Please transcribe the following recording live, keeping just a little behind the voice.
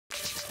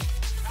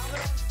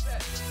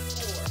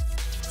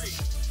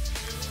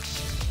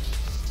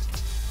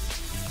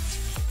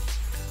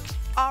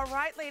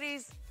right,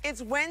 ladies,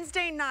 it's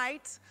Wednesday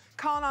night.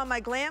 Calling on my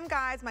glam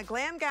guys, my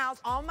glam gals,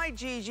 all my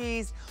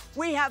GGs.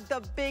 We have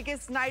the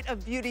biggest night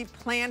of beauty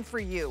planned for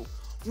you.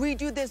 We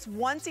do this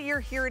once a year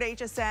here at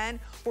HSN,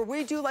 where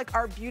we do like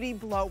our beauty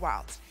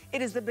blowouts.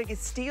 It is the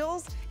biggest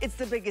steals, it's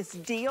the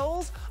biggest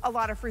deals, a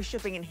lot of free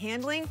shipping and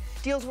handling.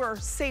 Deals were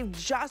saved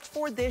just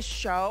for this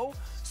show.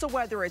 So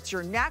whether it's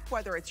your neck,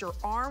 whether it's your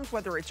arms,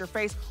 whether it's your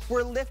face,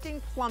 we're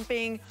lifting,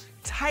 plumping,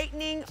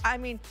 tightening. I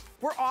mean,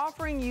 we're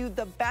offering you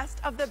the best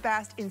of the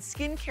best in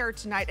skincare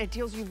tonight at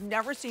deals you've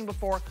never seen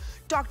before.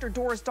 Dr.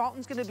 Doris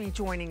Dalton's gonna be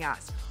joining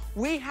us.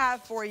 We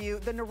have for you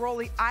the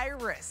Neroli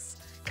Iris.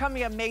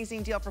 Coming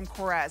amazing deal from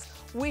Corez.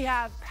 We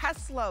have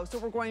Peslo, so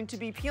we're going to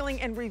be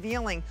peeling and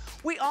revealing.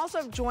 We also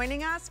have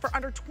joining us for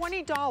under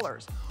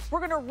 $20.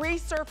 We're gonna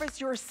resurface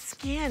your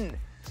skin.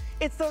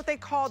 It's what they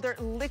call their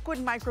liquid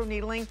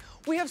microneedling.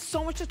 We have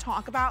so much to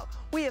talk about.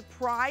 We have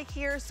Pry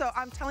here, so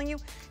I'm telling you,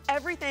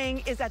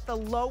 everything is at the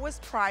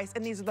lowest price,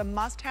 and these are the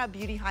must-have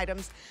beauty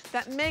items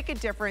that make a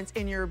difference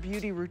in your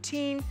beauty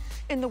routine,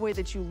 in the way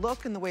that you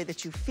look, in the way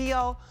that you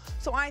feel.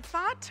 So I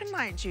thought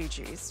tonight,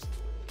 Gigi's,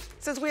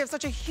 since we have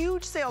such a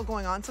huge sale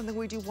going on, something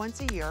we do once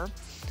a year,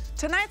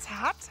 tonight's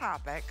hot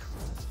topic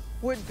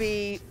would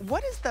be,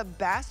 what is the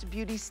best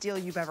beauty steal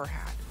you've ever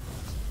had?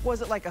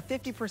 Was it like a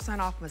 50%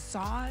 off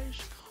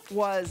massage?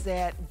 Was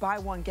it buy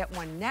one, get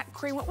one neck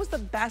cream? What was the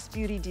best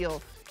beauty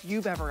deal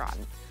you've ever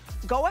gotten?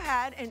 Go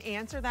ahead and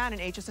answer that in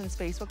HSN's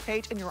Facebook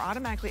page, and you're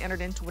automatically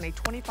entered in to win a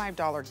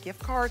 $25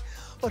 gift card.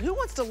 But who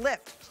wants to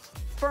lift,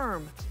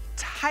 firm,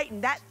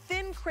 tighten that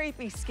thin,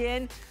 crepey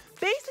skin,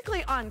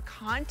 basically on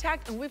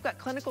contact, and we've got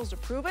clinicals to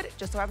prove it. It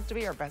just so happens to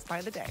be our best buy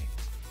of the day.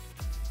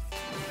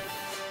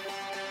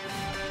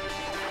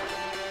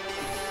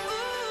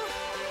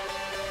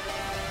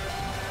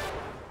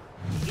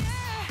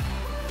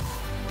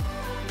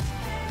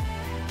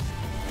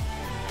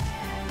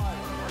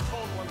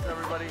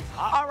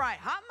 All right,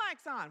 hot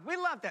mics on. We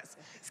love this.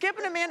 Skip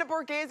and Amanda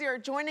Borghese are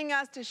joining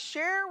us to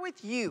share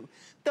with you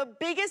the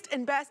biggest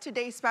and best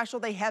Today special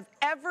they have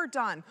ever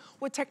done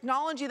with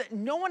technology that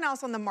no one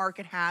else on the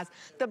market has,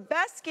 the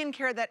best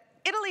skincare that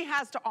Italy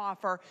has to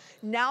offer,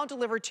 now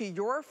delivered to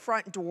your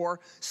front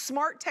door.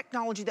 Smart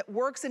technology that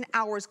works in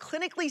hours,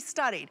 clinically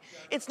studied.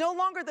 It's no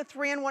longer the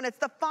 3-in-1, it's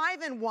the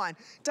 5-in-1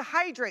 to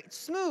hydrate,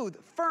 smooth,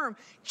 firm,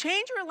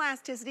 change your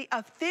elasticity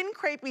of thin,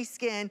 crepey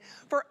skin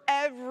for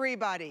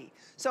everybody.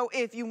 So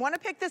if you want to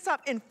pick this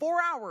up in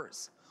 4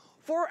 hours,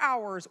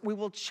 we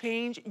will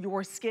change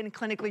your skin,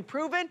 clinically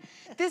proven.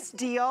 This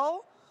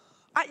deal,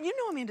 you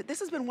know, Amanda, this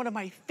has been one of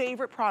my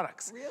favorite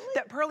products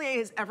that Perlier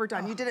has ever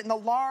done. You did it in the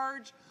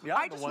large. Yeah,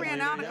 I just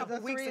ran out a couple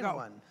weeks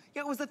ago.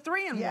 Yeah, it was the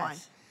 3-in-1.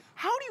 Yes.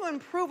 How do you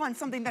improve on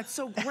something that's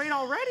so great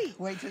already?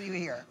 Wait till you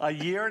hear. A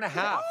year and a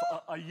half,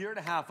 a year and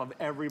a half of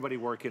everybody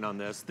working on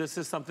this. This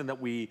is something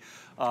that we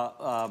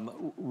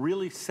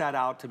really set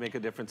out to make a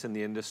difference in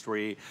the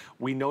industry.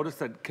 We noticed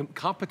that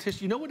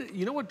competition,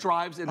 you know what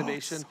drives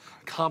innovation? So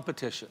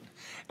competition.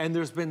 And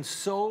there's been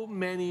so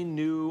many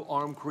new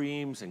arm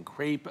creams and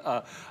crepe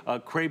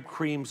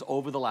creams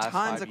over the last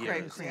 5 years. Tons of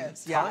crepe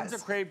creams. Tons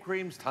of crepe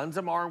creams, tons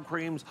of arm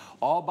creams,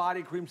 all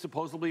body creams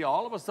supposedly,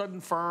 all of a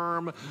sudden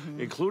firm,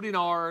 including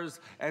ours.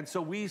 And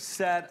so we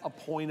set a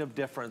point of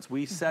difference.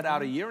 We set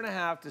out a year and a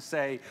half to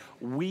say,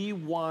 we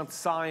want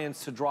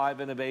science to drive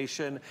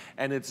innovation,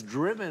 and it's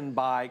driven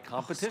by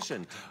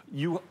competition.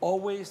 You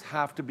always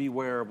have to be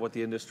aware of what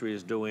the industry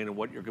is doing and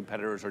what your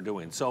competitors are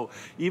doing. So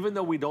even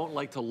though we don't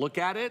like to look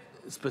at it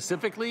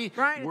specifically,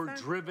 we're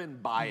driven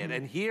by it.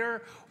 And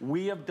here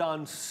we have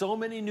done so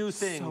many new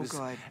things,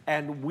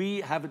 and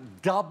we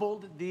have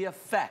doubled the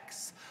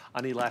effects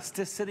on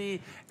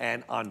elasticity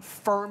and on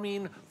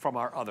firming from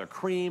our other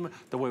cream.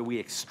 The way we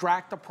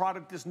extract the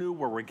product is new,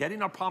 where we're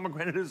getting our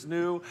pomegranate is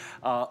new.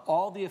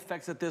 All the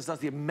effects that this does,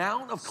 the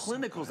amount of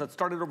clinicals that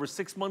started over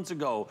 6 months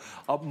ago,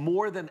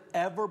 more than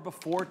ever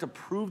before, to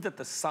prove that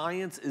the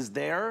science is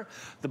there.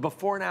 The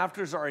before and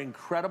afters are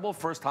incredible.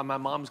 First time my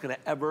mom's gonna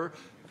ever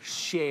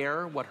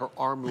share what her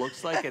arm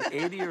looks like at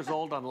 80 years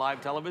old on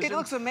live television. It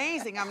looks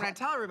amazing. I'm going to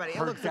tell everybody.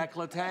 Her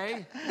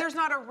décolleté. There's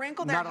not a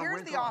wrinkle there.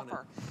 Here's the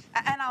offer.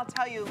 And I'll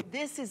tell you,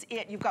 this is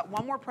it. You've got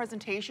one more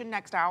presentation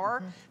next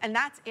hour, and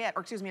that's it.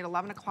 Or excuse me, at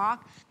 11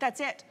 o'clock.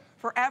 That's it.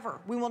 Forever.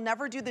 We will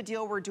never do the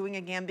deal we're doing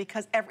again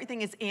because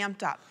everything is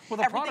amped up. Well,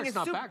 the product's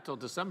not back till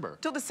December.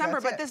 Till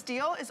December, but this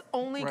deal is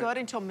only good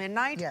until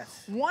midnight.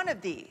 Yes. One of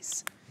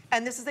these,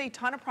 and this is a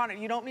ton of product.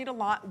 You don't need a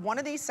lot. One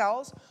of these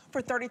sells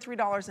for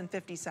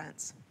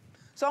 $33.50.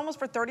 So almost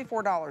for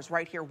 $34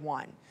 right here,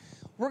 one.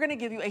 We're gonna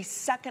give you a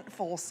second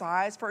full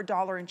size for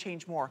 $1 and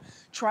change more.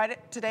 Try it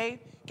today,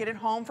 get it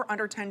home for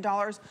under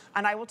 $10,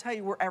 and I will tell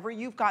you, wherever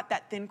you've got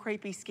that thin,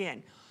 crepey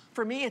skin,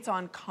 for me, it's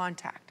on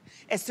contact.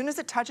 As soon as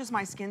it touches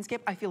my skin,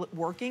 Skip, I feel it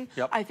working.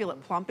 Yep. I feel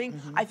it plumping.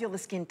 I feel the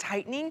skin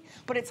tightening,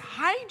 but it's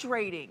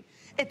hydrating.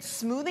 It's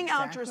smoothing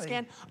out your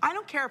skin. I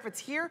don't care if it's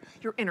here,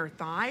 your inner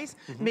thighs,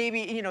 maybe,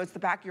 you know, it's the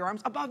back of your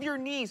arms, above your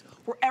knees,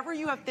 wherever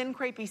you have thin,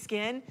 crepey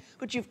skin,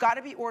 but you've got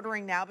to be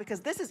ordering now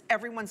because this is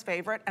everyone's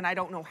favorite, and I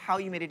don't know how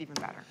you made it even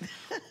better.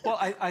 Well,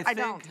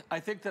 I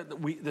think that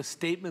the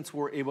statements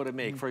we're able to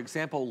make, for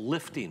example,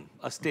 lifting,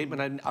 a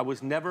statement I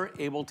was never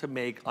able to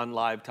make on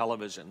live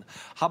television.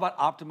 How about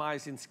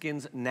optimizing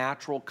skin's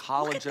natural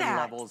collagen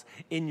levels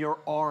in your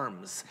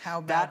arms? How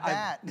about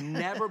that? I've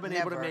never been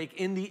able to make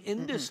in the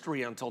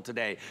industry until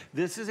today.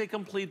 This is a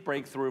complete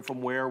breakthrough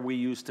from where we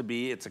used to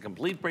be. It's a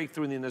complete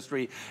breakthrough in the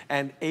industry,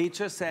 and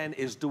HSN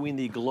is doing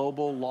the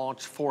global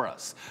launch for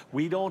us.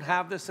 We don't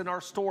have this in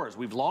our stores.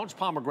 We've launched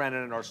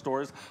pomegranate in our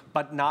stores,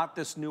 but not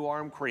this new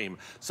arm cream.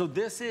 So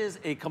this is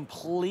a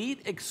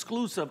complete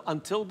exclusive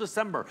until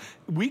December.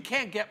 We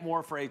can't get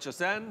more for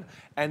HSN,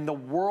 and the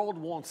world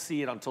won't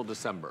see it until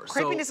December.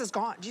 Crepiness is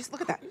gone. Just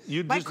look at that.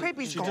 My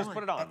crepey's gone. Just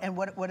put it on. And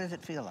what does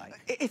it feel like?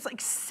 It's like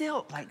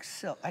silk. Like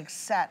silk, like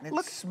satin.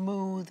 It's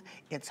smooth,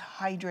 it's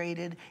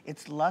hydrated,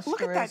 it's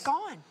lustrous. Look at that,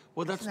 gone.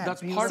 Well, that's part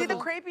See of the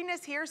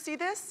crepiness here? See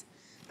this?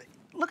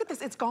 Look at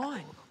this, it's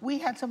gone. We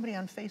had somebody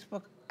on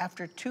Facebook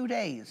after 2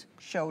 days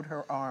showed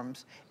her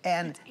arms,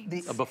 and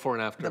the before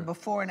and after. The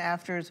before and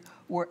afters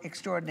were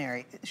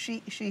extraordinary.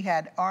 She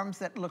had arms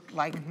that looked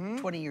like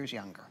 20 years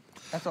younger.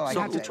 That's all I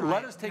can say. So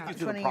let us take you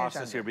through the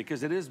process here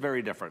because it is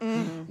very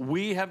different.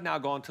 We have now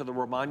gone to the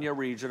Romagna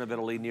region of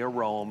Italy near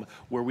Rome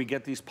where we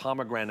get these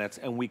pomegranates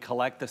and we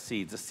collect the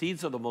seeds. The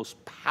seeds are the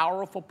most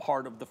powerful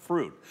part of the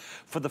fruit.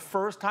 For the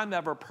first time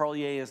ever,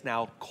 Perlier is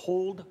now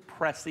cold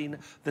pressing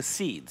the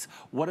seeds.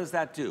 What does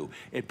that do?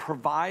 It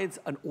provides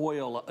an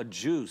oil, a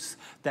juice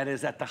that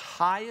is at the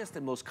highest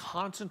and most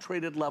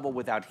concentrated level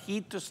without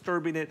heat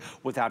disturbing it,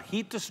 without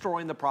heat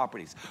destroying the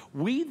properties.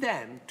 We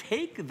then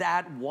take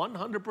that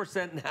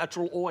 100% natural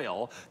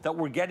oil that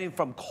we're getting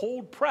from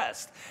cold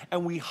pressed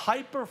and we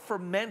hyper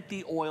ferment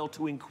the oil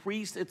to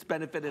increase its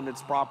benefit and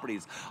its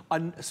properties.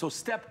 So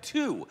step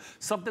two,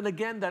 something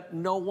again that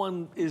no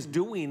one is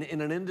doing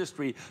in an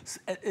industry,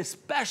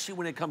 especially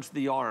when it comes to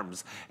the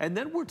arms. And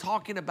then we're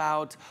talking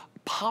about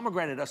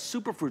pomegranate, a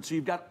superfruit. So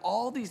you've got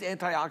all these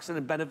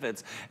antioxidant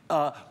benefits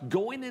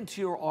going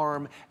into your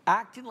arm,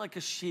 acting like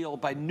a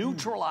shield by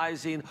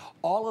neutralizing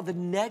all of the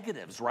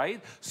negatives,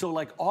 right? So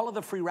like all of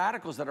the free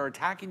radicals that are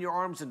attacking your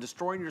arms and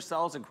destroying your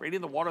cells and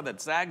creating the water that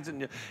sags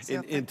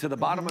into the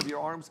bottom of your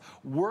arms.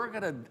 We're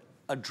gonna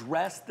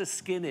address the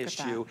skin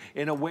issue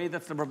in a way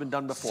that's never been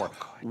done before.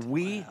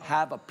 We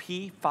have a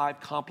P5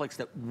 complex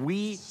that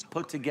we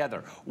put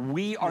together.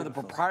 We are the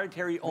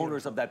proprietary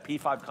owners of that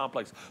P5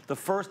 complex, the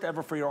first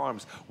ever for your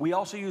arms. We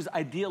also use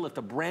Ideal Lift,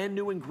 a brand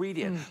new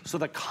ingredient. So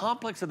the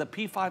complex of the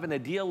P5 and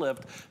Ideal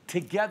Lift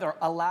together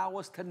allow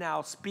us to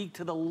now speak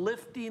to the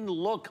lifting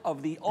look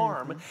of the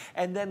arm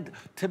and then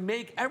to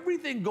make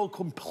everything go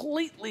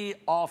completely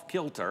off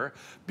kilter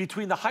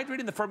between the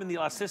hydrating, the firming, the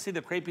elasticity,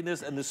 the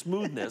crepiness, and the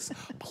smoothness,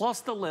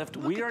 plus the lift.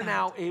 We are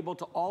now able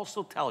to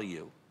also tell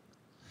you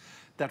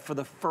that for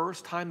the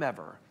first time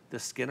ever, the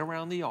skin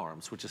around the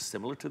arms, which is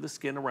similar to the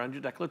skin around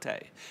your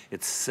décolleté,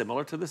 it's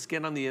similar to the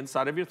skin on the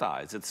inside of your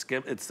thighs, it's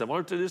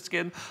similar to the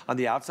skin on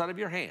the outside of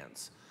your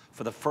hands.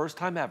 For the first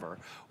time ever,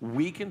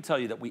 we can tell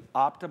you that we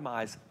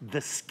optimize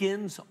the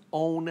skin's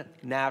own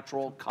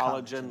natural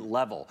collagen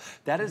level.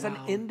 That is an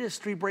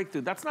industry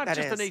breakthrough. That's not just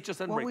an HSN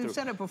breakthrough. Well, we've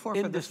said it before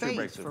for the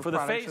face, for the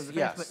face,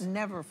 yes, but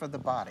never for the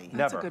body.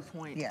 That's a good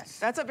point. Yes.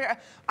 That's a very,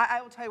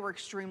 I will tell you, we're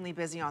extremely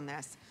busy on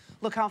this.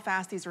 Look how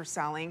fast these are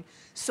selling.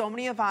 So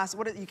many of us,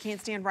 you can't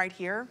stand right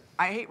here?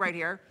 I hate right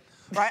here,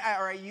 right?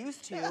 Or I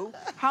used to.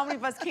 How many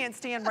of us can't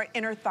stand right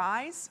inner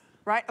thighs?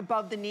 Right,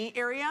 above the knee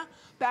area,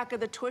 back of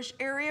the tush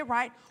area,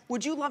 right?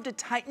 Would you love to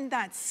tighten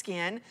that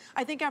skin?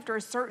 I think after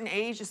a certain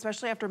age,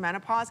 especially after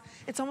menopause,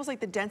 it's almost like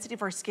the density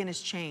of our skin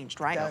has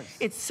changed, right? It does.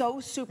 It's so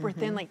super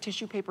thin, like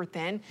tissue paper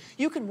thin.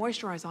 You can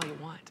moisturize all you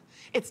want.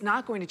 It's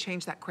not going to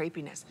change that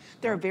crepiness.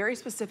 There are very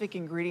specific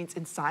ingredients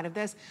inside of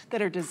this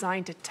that are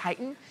designed to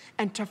tighten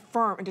and to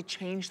firm and to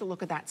change the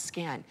look of that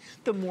skin.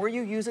 The more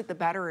you use it, the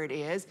better it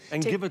is.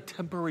 And give a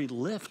temporary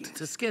lift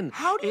to skin.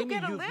 How do you Amy,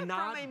 get a lift from a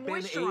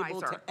moisturizer? You've not been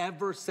able to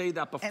ever say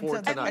that before and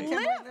so tonight. The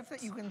lift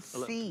that you can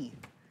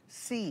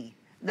see.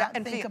 Not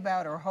think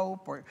about or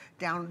hope or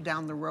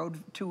down the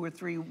road 2 or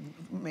 3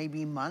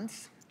 maybe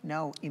months.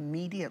 No,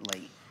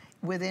 immediately.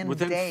 Within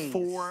days.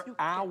 4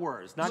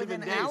 hours, not even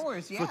days. Within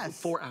hours,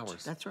 yes. 4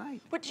 hours. That's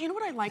right. But you know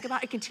what I like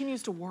about it? It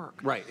continues to work.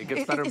 Right, it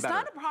gets better and better.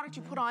 It's not a product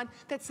you put on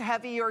that's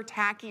heavy or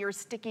tacky or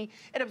sticky.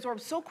 It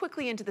absorbs so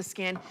quickly into the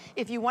skin.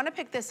 If you want to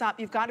pick this up,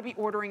 you've got to be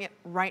ordering it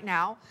right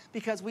now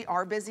because we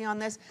are busy on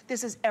this.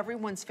 This is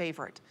everyone's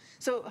favorite.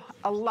 So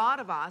a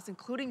lot of us,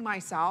 including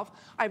myself,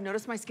 I've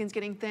noticed my skin's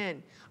getting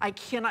thin. I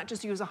cannot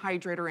just use a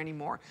hydrator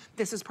anymore.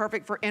 This is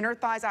perfect for inner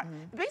thighs.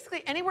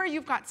 Basically, anywhere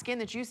you've got skin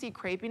that you see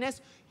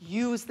crepiness,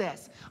 use this.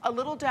 A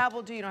little dab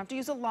will do. You don't have to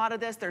use a lot of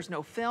this. There's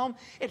no film.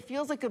 It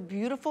feels like a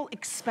beautiful,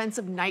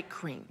 expensive night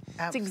cream.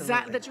 Absolutely. It's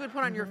exactly that you would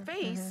put on your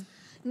face.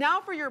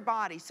 Now for your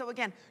body. So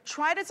again,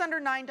 try it, it's under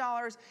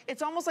 $9.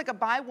 It's almost like a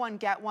buy one,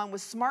 get one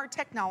with smart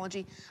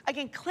technology.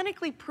 Again,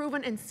 clinically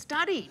proven and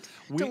studied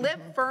to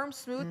lift, firm,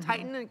 smooth,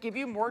 tighten, and give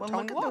you more toned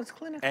look at look. those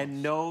clinicals.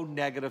 And no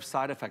negative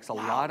side effects. A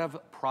lot of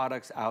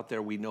products out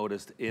there we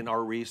noticed in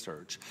our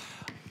research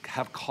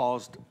have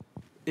caused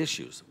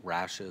issues,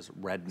 rashes,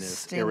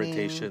 redness,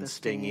 irritation,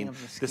 stinging.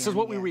 This is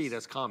what we read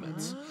as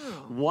comments.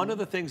 One of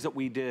the things that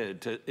we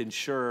did to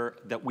ensure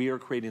that we are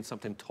creating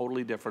something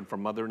totally different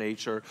from Mother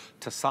Nature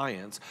to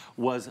science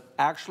was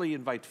actually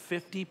invite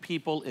 50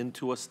 people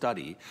into a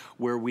study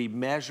where we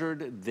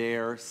measured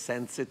their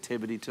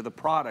sensitivity to the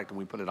product and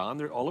we put it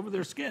on all over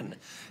their skin.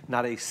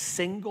 Not a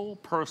single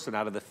person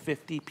out of the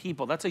 50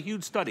 people, that's a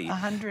huge study,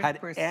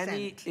 100%. had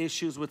any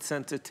issues with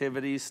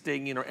sensitivity,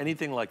 stinging, or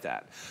anything like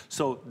that.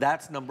 So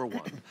that's number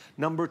one.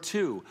 Number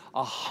two,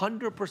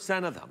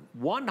 100% of them,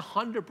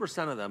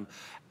 100% of them,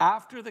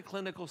 after the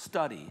clinical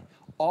study,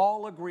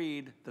 all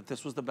agreed that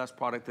this was the best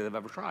product they've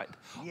ever tried.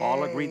 Yay.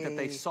 All agreed that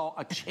they saw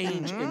a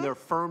change in their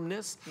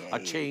firmness, a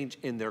change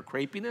in their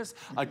crepiness,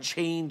 a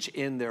change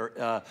in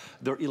their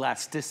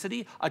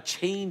elasticity, a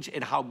change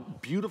in how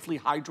beautifully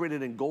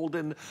hydrated and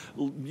golden,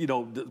 you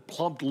know, the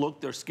plump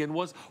look their skin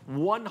was.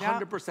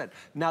 100%.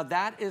 Now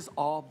that is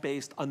all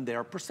based on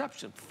their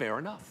perception. Fair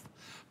enough.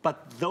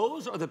 But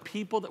those are the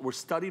people that were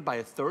studied by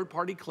a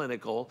third-party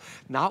clinical,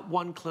 not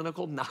one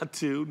clinical, not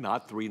two,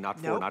 not three, not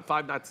four, not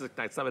five, not six,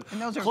 not seven.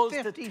 And those are close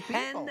 50 to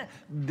 10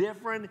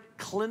 different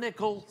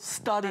clinical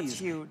studies. That's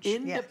huge.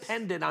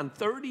 Independent on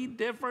 30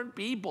 different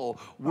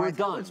people were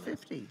done. It was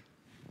 50.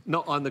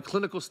 No, on the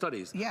clinical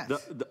studies, Yes.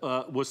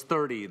 Was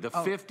 30. The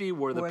 50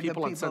 were the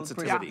people on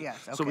sensitivity.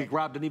 Yes, So we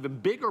grabbed an even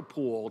bigger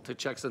pool to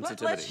check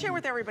sensitivity. Let's share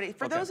with everybody.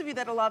 For those of you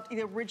that loved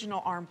the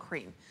original arm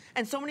cream,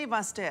 and so many of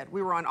us did,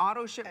 we were on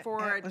auto ship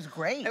for it. It was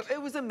great. It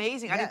was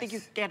amazing. I didn't think you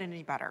could get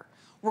any better.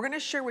 We're gonna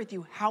share with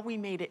you how we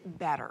made it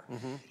better.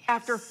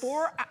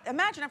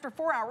 Imagine after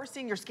 4 hours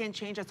seeing your skin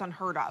change, that's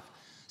unheard of.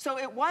 So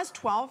it was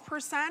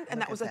 12%, and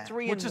that was a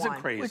 3-in-1. Which isn't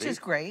crazy. Which is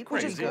great.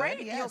 Which is great.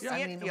 Yes. You'll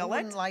see it, who feel it.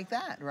 wouldn't like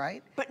that,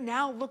 right? But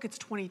now look, it's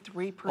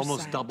 23%.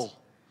 Almost double.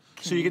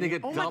 So you're gonna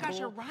get double. Oh my gosh,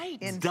 you're right.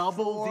 In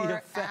double 4 the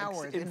effects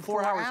hours. in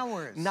 4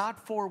 hours. Not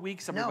 4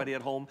 weeks, everybody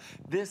at home.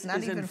 This Not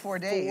is even in 4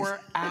 days.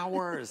 4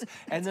 hours.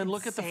 And then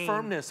look at the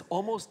firmness,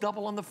 almost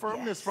double on the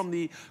firmness from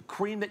the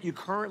cream that you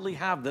currently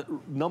have, the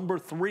number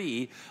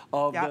 3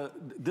 of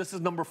this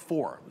is number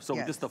 4. So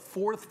this is the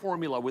 4th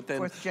formula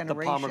within the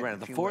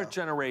pomegranate, the 4th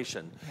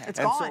generation. It's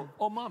gone. So,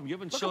 oh mom, you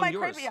haven't look shown at my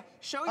yours. Crepe.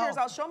 Show yours,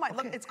 I'll show mine.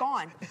 Look, it's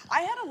gone.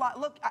 I had a lot,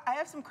 look, I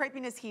have some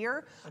crepiness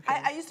here.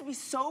 I used to be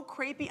so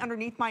crepey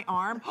underneath my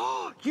arm.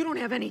 You don't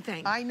have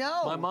anything. I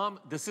know. My mom,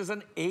 this is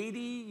an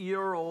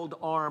 80-year-old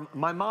arm.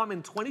 My mom,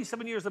 in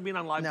 27 years of being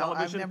on live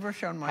television, I've never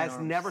shown my has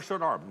never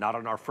shown arm. Not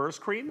on our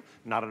first cream,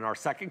 not on our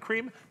second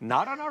cream,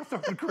 not on our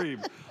third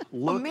cream.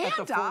 Look at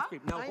the fourth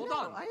cream. Now, hold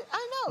on.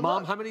 I know.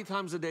 Mom, how many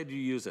times a day do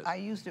you use it? I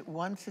used it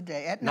once a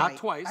day at night. Not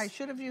twice. I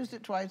should have used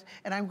it twice,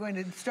 and I'm going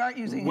to start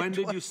using it When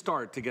did you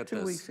start to get this?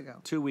 2 weeks ago.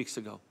 2 weeks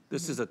ago.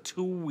 This is a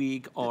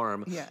 2-week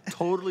arm,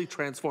 totally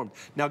transformed.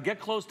 Now get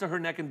close to her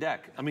neck and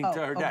neck. I mean,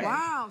 to her neck.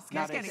 Wow,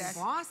 skin's getting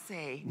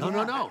bossy.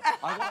 No.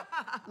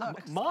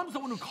 Look, Mom's the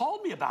one who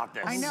called me about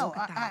this. I know.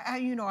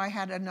 You know, I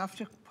had enough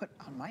to put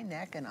on my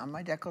neck and on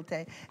my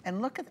décolleté,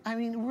 and look at. I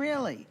mean,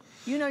 really.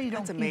 You know, you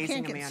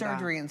can't get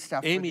surgery and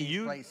stuff Amy, for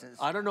these places.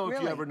 I don't know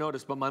if you ever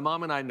noticed, but my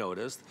mom and I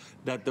noticed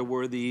that there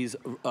were these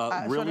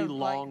really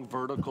long,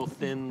 vertical,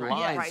 thin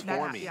lines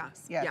forming.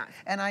 Yes.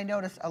 And I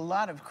noticed a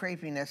lot of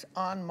crepiness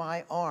on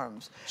my arms.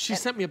 She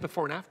sent me a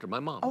before and after, my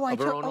mom, of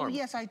her own arm. Oh,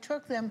 yes, I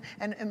took them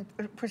and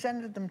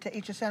presented them to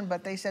HSN,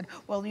 but they said,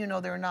 well, you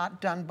know, they're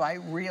not done by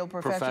real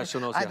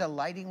professionals. The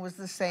lighting was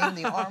the same,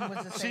 the arm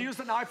was the same. She used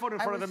an iPhone in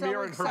front of the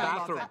mirror in her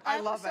bathroom. I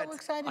love it. I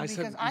was so excited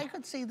because I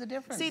could see the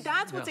difference. See,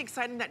 that's what's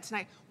exciting that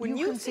tonight. When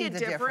you see a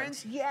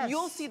difference,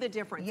 you'll see the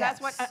difference. Yes.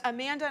 That's what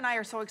Amanda and I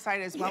are so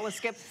excited as well as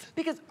Skip,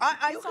 because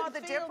I saw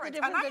the difference.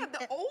 And I have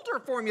the older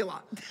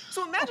formula.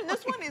 So imagine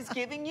this one is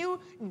giving you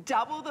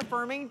double the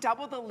firming,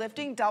 double the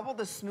lifting, double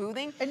the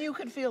smoothing. And you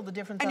could feel the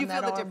difference on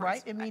that arm,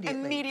 right?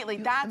 Immediately.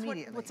 That's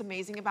what's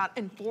amazing about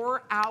in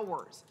 4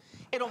 hours.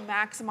 It'll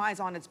maximize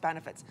on its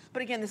benefits.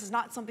 But again, this is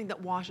not something that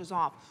washes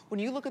off. When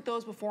you look at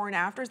those before and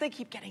afters, they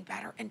keep getting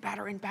better and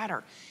better and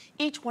better.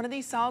 Each one of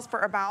these sells for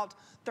about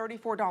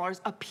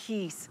 $34 a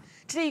piece.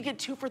 Today you get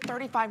 2 for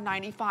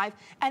 $35.95,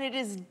 and it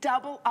is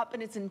double up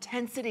in its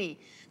intensity.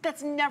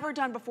 That's never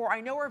done before. I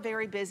know we're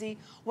very busy,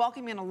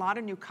 welcoming a lot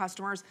of new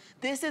customers.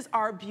 This is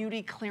our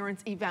beauty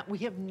clearance event. We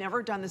have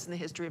never done this in the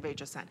history of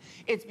HSN.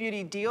 It's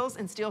beauty deals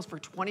and steals for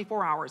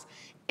 24 hours.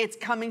 It's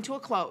coming to a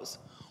close.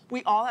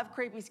 We all have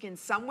crepey skin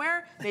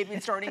somewhere, maybe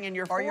starting in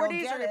your 40s or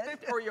your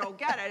 50s, or you'll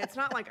get it. It's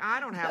not like I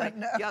don't have it.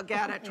 You'll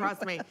get it,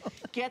 trust me.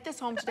 Get this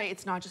home today.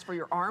 It's not just for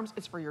your arms,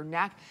 it's for your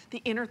neck,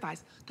 the inner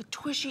thighs, the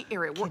tushy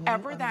area,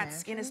 wherever that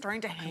skin is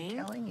starting to hang.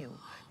 I'm telling you.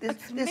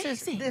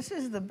 This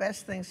is the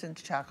best thing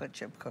since chocolate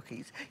chip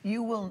cookies.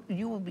 You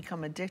will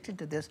become addicted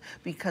to this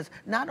because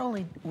not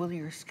only will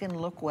your skin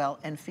look well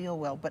and feel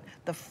well, but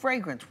the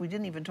fragrance, we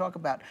didn't even talk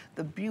about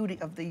the beauty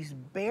of these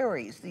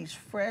berries, these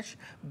fresh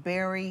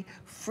berry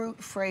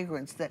fruit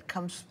fragrance that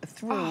comes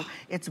through.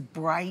 It's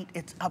bright,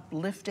 it's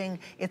uplifting,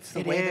 it's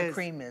the way the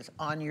cream is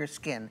on your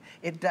skin.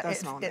 It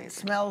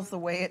smells the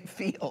way it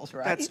feels,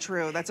 right? That's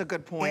true, that's a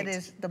good point. It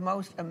is the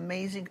most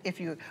amazing. If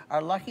you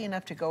are lucky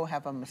enough to go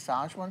have a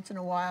massage once in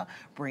a while,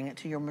 bring it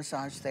to your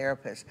massage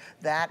therapist.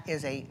 That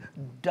is a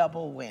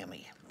double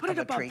whammy. Put it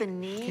above the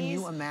knees. Can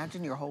you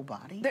imagine your whole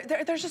body?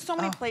 There's just so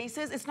many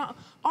places. It's not,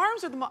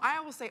 arms are the most, I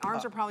always say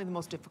arms are probably the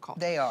most difficult.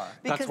 They are.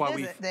 That's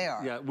why they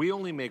are. Yeah, we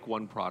only make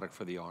one product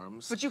for the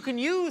arms. But you can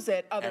use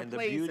it other places.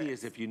 And the beauty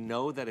is if you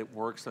know that it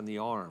works on the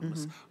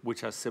arms,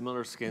 which has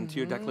similar skin to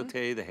your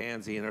décolleté, the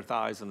hands, the inner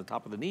thighs, and the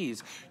top of the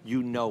knees,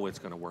 you know it's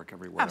going to work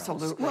everywhere else.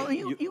 Absolutely. Well,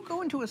 you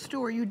go into a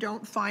store, you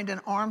don't find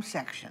an arm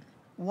section.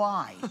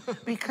 Why?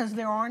 Because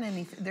there aren't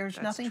any,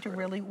 there's nothing to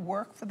really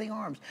work for the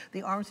arms.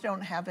 The arms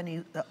don't have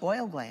any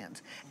oil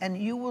glands. And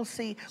you will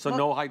see. So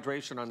no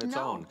hydration on its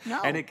own. No.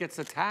 And it gets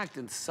attacked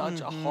in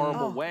such a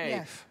horrible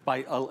way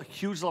by a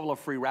huge level of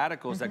free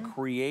radicals that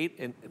create,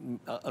 and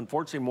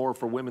unfortunately more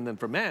for women than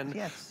for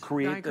men,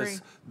 create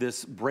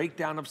this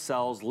breakdown of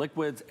cells,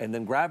 liquids, and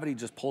then gravity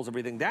just pulls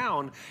everything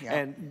down.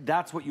 And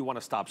that's what you want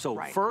to stop. So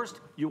first,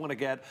 you want to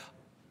get,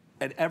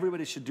 and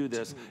everybody should do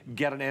this,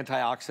 get an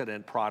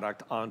antioxidant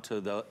product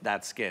onto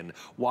that skin.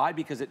 Why?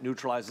 Because it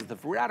neutralizes the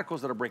free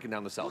radicals that are breaking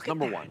down the cells,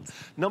 number one.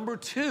 Number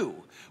two,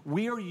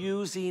 we are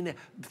using,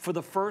 for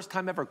the first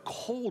time ever,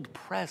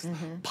 cold-pressed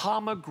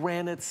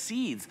pomegranate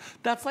seeds.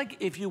 That's like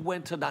if you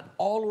went to that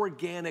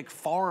all-organic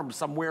farm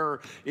somewhere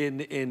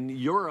in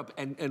Europe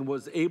and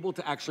was able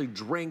to actually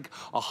drink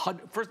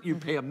first you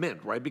pay a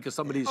mint, right? Because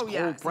somebody's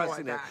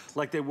cold-pressing it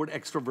like they would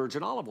extra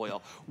virgin olive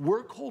oil.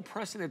 We're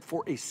cold-pressing it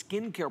for a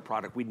skincare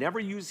product. We never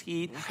use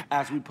heat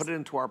as we put it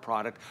into our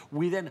product.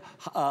 We then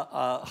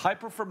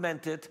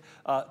hyper-ferment it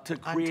to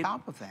create, on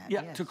top of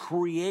that, to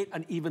create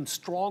an even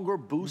stronger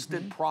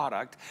boosted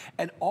product.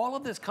 And all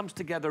of this comes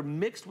together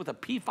mixed with a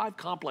P5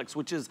 complex,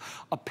 which is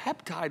a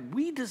peptide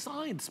we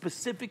designed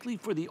specifically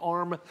for the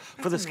arm,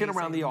 for the skin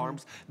around the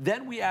arms.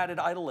 Then we added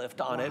Idle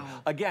Lift on it.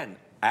 Again,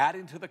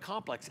 adding to the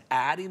complex,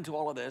 adding to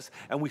all of this,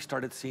 and we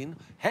started seeing,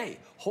 hey,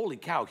 holy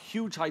cow,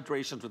 huge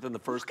hydrations within the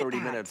first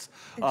 30 minutes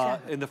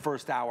in the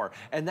first hour.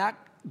 And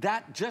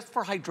that just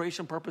for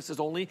hydration purposes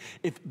only,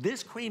 if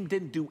this cream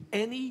didn't do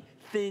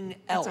anything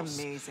else, that's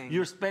amazing.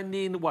 You're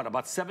spending, what,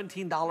 about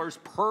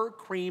 $17 per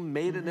cream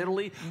made in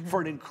Italy for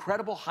an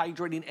incredible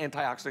hydrating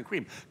antioxidant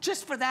cream.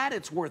 Just for that,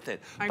 it's worth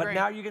it. But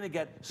now you're gonna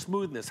get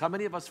smoothness. How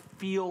many of us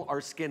feel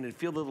our skin and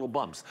feel the little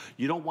bumps?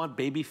 You don't want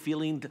baby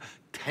feeling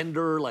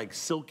tender, like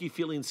silky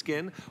feeling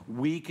skin.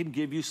 We can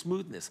give you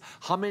smoothness.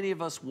 How many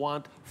of us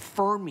want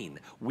firming?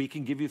 We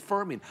can give you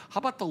firming. How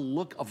about the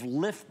look of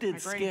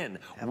lifted skin?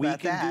 We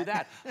can do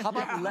that. How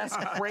about less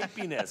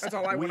crepiness? That's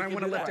all I want. I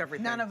want to lift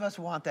everything. None of us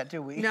want that,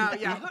 do we? No,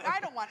 I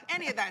don't want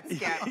any of that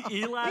skin. Elasticity.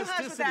 You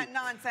hush with that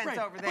nonsense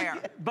over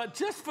there. But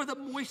just for the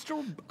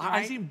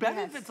moisturizing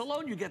benefits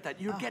alone, you get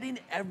that. You're getting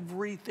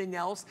everything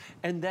else.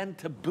 And then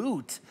to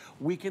boot,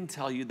 we can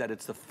tell you that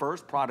it's the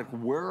first product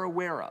we're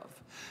aware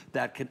of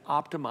that can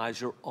optimize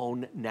your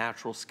own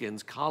natural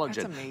skin's collagen.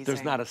 That's amazing.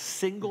 There's not a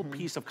single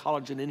piece of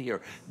collagen in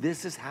here.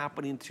 This is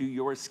happening to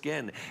your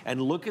skin.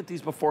 And look at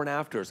these before and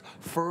afters.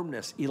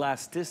 Firmness,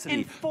 elasticity,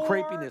 in 4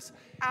 crepiness.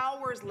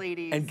 hours,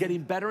 ladies. And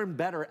getting better and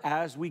better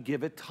as we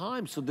give it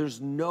time. So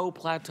there's no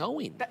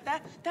plateauing.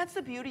 That's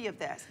the beauty of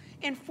this.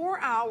 In 4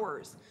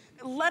 hours,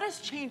 let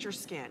us change your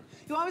skin.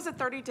 You always have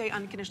a 30-day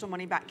unconditional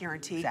money-back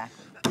guarantee.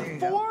 Exactly. There you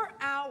 4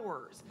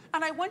 hours.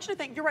 And I want you to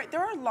think, you're right,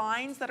 there are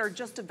lines that are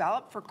just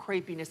developed for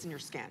crepiness in your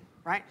skin,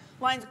 right?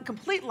 Lines,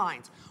 complete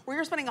lines, where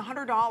you're spending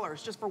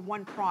 $100 just for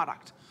one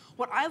product.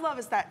 What I love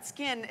is that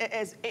skin,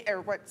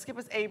 or what Skip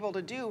is able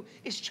to do,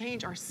 is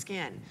change our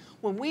skin.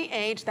 When we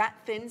age, that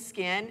thin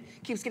skin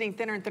keeps getting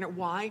thinner and thinner.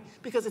 Why?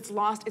 Because it's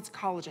lost its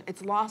collagen,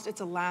 it's lost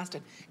its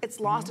elastin, it's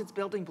lost its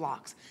building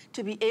blocks.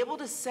 To be able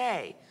to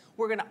say,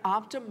 we're gonna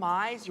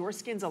optimize your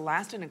skin's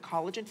elastin and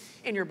collagen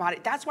in your body.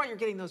 That's why you're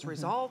getting those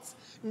results.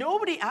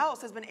 Nobody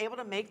else has been able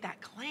to make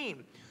that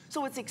claim.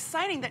 So it's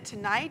exciting that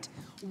tonight,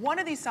 one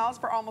of these sells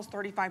for almost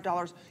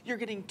 $35. You're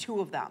getting 2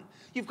 of them.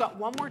 You've got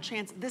one more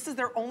chance. This is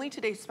their only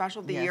today's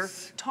special of the year,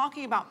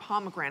 talking about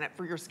pomegranate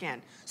for your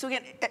skin. So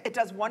again, it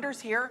does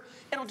wonders here.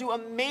 It'll do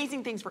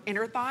amazing things for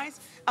inner thighs,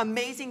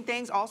 amazing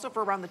things also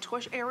for around the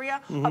tush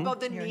area,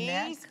 above the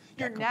knees,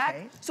 your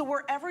neck. So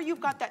wherever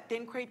you've got that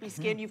thin, crepey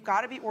skin, you've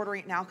got to be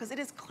ordering it now because it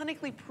is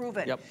clinically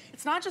proven.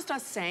 It's not just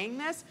us saying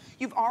this.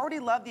 You've already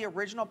loved the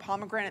original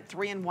pomegranate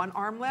 3-in-1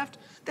 arm lift.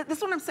 This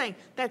is what I'm saying.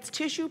 That's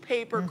tissue,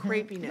 paper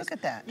crepiness. Look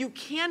at that. You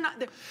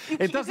cannot,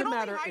 It doesn't you can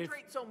matter only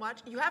hydrate so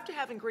much. You have to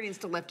have ingredients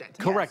to lift it.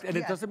 Correct, Yes, and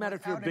it yes, doesn't matter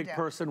if you're a without a big doubt.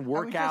 person, I was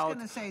work just out,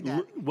 gonna say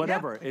that.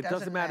 whatever. Yep, it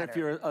doesn't matter if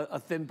you're a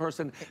thin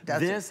person.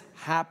 This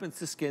happens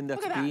to skin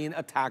that's being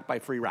attacked by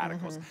free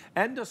radicals.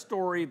 End of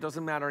story,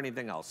 doesn't matter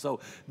anything else. So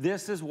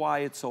this is why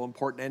it's so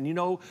important. And you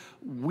know,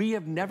 we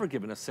have never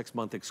given a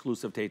 6-month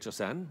exclusive to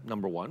HSN,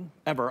 number one,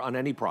 ever on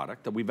any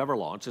product that we've ever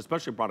launched,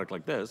 especially a product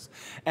like this.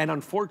 And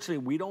unfortunately,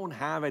 we don't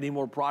have any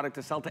more product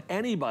to sell to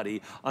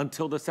anybody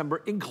until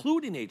December,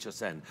 including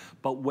HSN.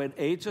 But when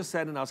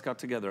HSN and us got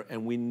together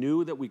and we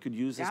knew that we could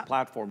use this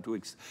platform to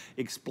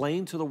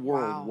explain to the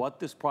world what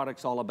this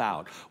product's all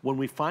about, when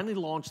we finally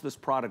launched this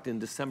product in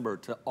December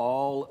to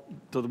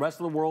the rest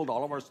of the world,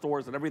 all of our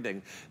stores and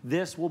everything,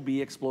 this will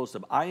be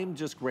explosive. I am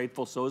just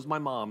grateful, so is my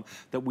mom,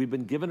 that we've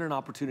been given an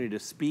opportunity to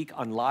speak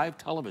on live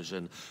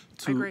television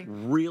to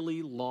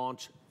really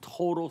launch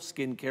total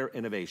skincare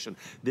innovation.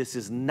 This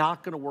is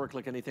not going to work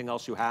like anything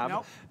else you have.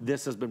 Nope.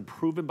 This has been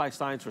proven by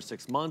science for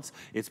 6 months.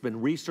 It's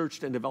been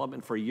researched and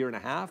development for 1.5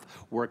 years.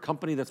 We're a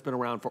company that's been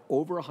around for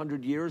over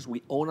 100 years.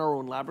 We own our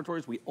own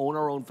laboratories. We own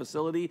our own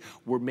facility.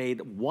 We're made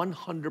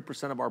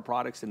 100% of our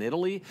products in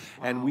Italy,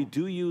 and we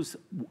do use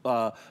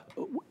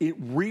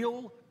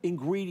real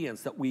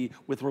ingredients that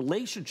with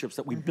relationships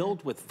that we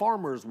built with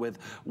farmers, with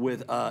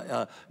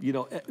you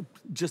know,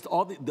 just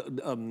all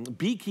the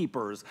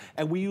beekeepers,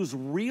 and we use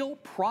real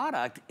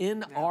product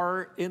in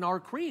our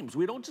creams.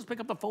 We don't just pick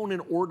up the phone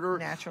and order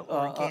natural,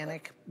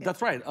 organic.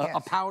 That's right,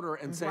 a powder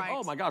and say,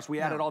 oh my gosh,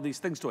 we added all these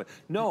things to it.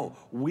 No,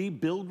 we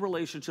build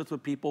relationships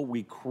with people.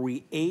 We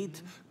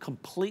create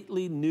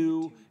completely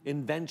new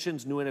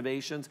inventions, new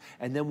innovations,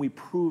 and then we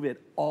prove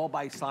it all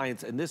by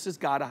science. And this has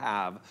got to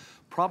have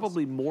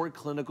probably more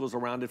clinicals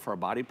around it for a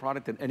body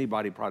product than any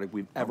body product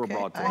we've ever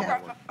brought to the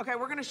network. Okay,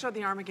 we're going to show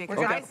the arm again. We're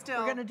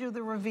going to do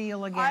the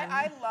reveal again.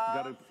 I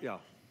love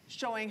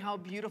showing how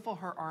beautiful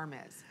her arm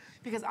is,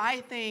 because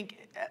I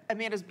think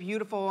Amanda's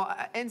beautiful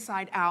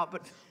inside out,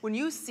 but when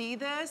you see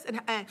this,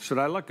 and should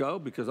I let go?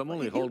 Because I'm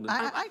only holding.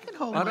 I can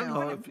hold I don't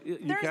know if you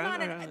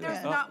can.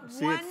 There's not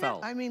see, one. it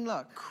fell. I mean,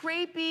 look.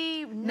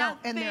 Crepey, No,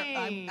 nothing.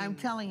 and I'm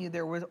telling you,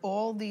 there was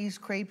all these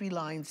crepey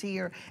lines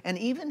here, and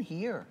even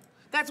here.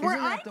 That's where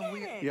I get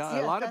it.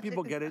 Yeah, a lot of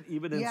people get it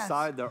even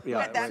inside their.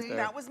 Yeah,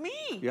 that was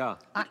me. Yeah.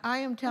 I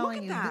am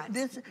telling you,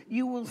 this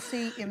you will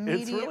see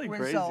immediate really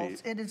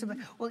results. crazy. It is,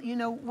 well, you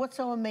know what's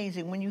so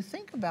amazing when you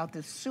think about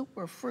this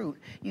super fruit.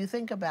 You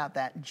think about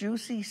that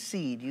juicy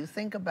seed. You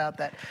think about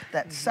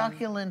that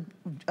succulent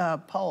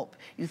pulp.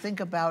 You think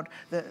about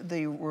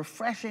the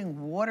refreshing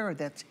water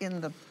that's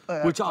in the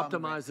which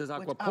optimizes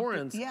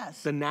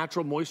aquaporins, the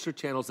natural moisture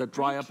channels that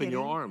dry up in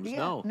your arms.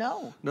 Yeah,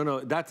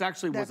 no. That's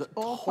actually was a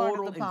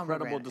total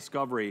incredible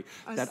discovery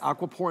that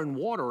aquaporin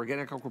water,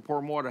 organic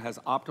aquaporin water, has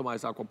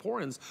optimized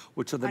aquaporins,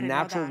 which are the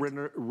natural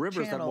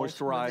rivers that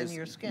moisturize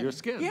your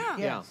skin.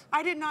 Yeah.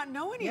 I did not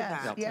know any of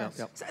that. Yes.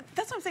 So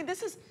that's what I'm saying.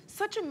 This is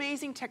such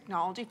amazing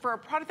technology for a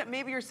product that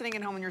maybe you're sitting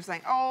at home and you're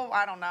saying, oh,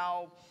 I don't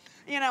know.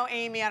 You know,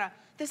 Amy,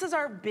 this is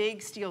our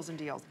big steals and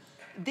deals.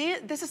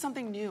 This is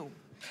something new.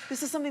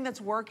 This is something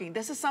that's working.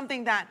 This is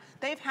something that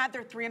they've had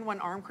their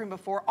 3-in-1 arm cream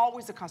before,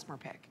 always a customer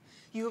pick.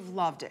 You have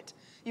loved it.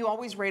 You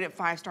always rate it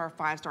 5-star,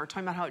 5-star,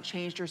 talking about how it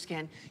changed your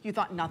skin. You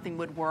thought nothing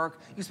would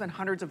work. You spent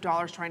hundreds of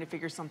dollars trying to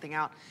figure something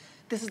out.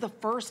 This is the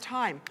first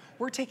time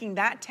we're taking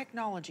that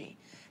technology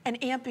and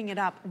amping it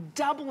up,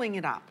 doubling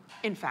it up,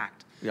 in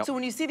fact. So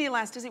when you see the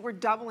elasticity, we're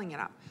doubling it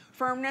up.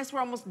 Firmness, we're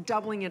almost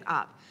doubling it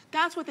up.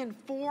 That's within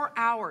 4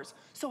 hours.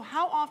 So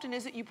how often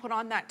is it you put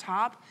on that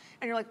top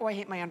and you're like, oh, I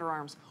hate my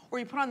underarms? Or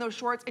you put on those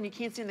shorts and you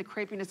can't see the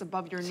crepiness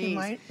above your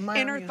knees, my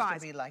inner arm thighs.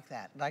 Used to be like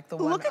that, like the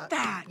one. Look at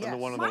that. The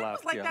one on the Mine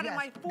left, was like that in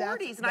my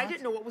 40s, and I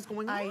didn't know what was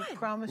going on. I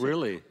promise you.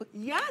 Really?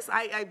 Yes,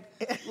 I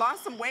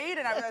lost some weight,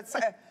 and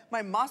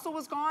my muscle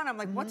was gone. I'm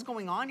like, what's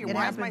going on here?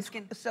 Why is my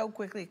skin so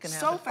quickly? It can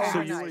so happen. fast?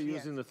 So you were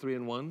using the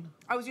 3-in-1?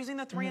 I was using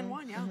the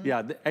 3-in-1,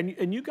 Yeah,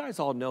 and you guys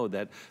all know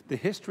that the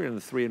history of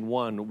the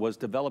 3-in-1 was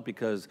developed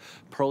because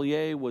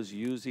Perlier was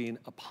using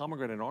a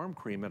pomegranate arm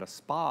cream at a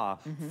spa,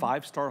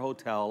 5-star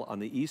hotel on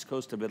the east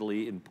coast of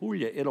Italy, in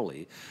Puglia,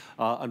 Italy.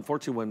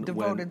 Unfortunately, when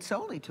devoted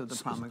solely to the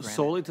pomegranate.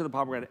 Solely to the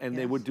pomegranate, and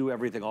they would do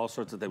everything, all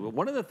sorts of things. But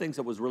one of the things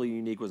that was really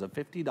unique was a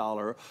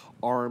 $50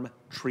 arm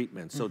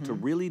treatment. So to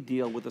really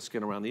deal with the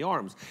skin around the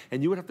arms,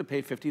 and you would have to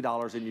pay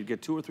 $50, and you'd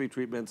get 2 or 3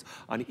 treatments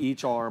on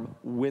each arm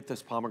with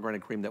this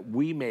pomegranate cream that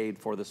we made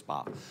for the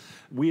spa.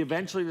 We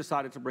eventually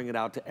decided to bring it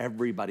out to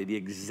everybody, the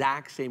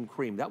exact same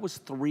cream. That was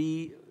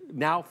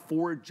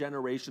 4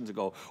 generations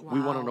ago. We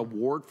won an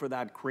award for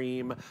that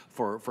cream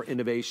for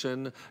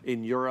innovation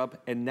in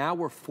Europe, and now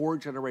we're 4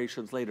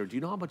 generations later. Do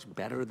you know how much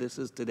better this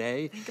is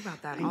today? Think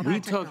about that. We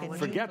took,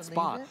 forget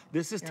spa,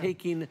 this is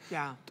taking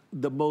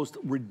the most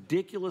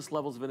ridiculous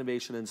levels of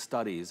innovation and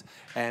studies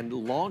and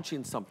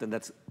launching something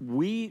that's,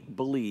 we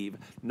believe,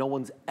 no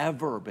one's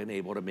ever been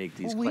able to make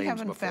these claims before. We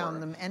haven't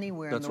found them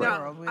anywhere in the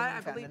world. We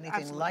haven't found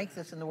anything like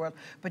this in the world.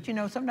 But you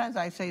know, sometimes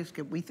I say,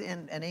 Skip,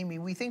 and Amy,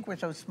 we think we're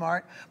so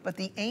smart, but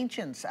the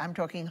ancients, I'm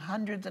talking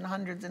hundreds and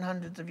hundreds and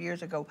hundreds of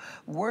years ago,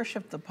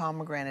 worshipped the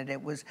pomegranate.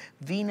 It was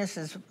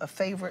Venus's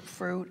favorite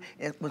fruit.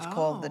 It was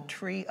called the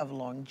tree of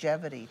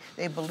longevity.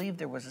 They believed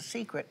there was a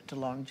secret to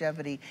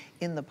longevity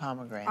in the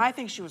pomegranate. I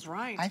think she was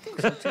right. I think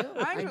so too.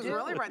 I think she was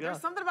really right. There's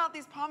something about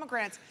these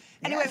pomegranates.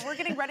 Anyway, we're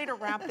getting ready to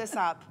wrap this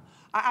up.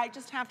 I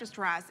just have to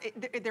stress,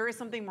 there is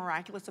something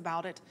miraculous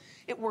about it.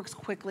 It works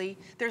quickly.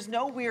 There's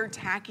no weird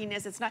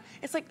tackiness.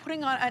 It's like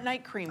putting on a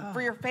night cream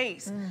for your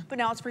face, but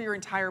now it's for your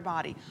entire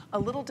body. A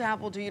little dab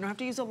will do. You don't have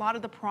to use a lot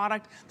of the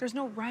product. There's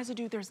no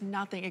residue, there's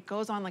nothing. It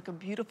goes on like a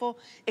beautiful,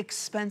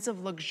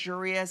 expensive,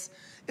 luxurious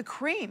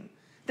cream.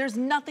 There's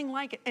nothing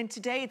like it. And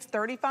today it's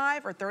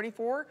 35 or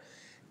 34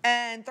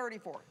 and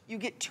 34. You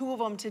get 2 of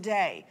them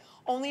today.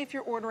 Only if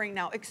you're ordering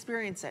now.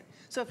 Experience it.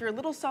 So if you're a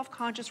little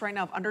self-conscious right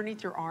now of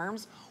underneath your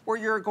arms, or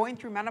you're going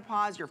through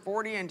menopause, you're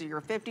 40 into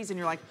your 50s, and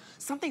you're like,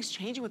 something's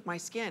changing with my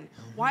skin.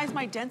 Why is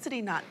my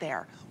density not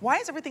there? Why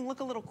does everything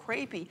look a little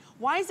crepey?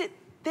 Why is it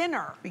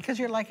thinner? Because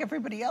you're like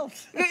everybody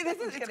else.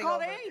 It's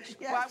called age.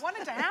 Yes. Well, I want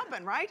it to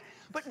happen, right?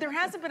 But there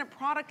hasn't been a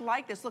product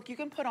like this. Look, you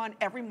can put on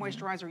every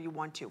moisturizer you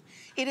want to.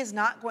 It is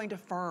not going to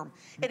firm.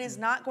 It is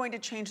not going to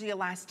change the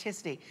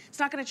elasticity. It's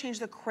not going to change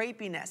the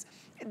crepiness.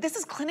 This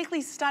is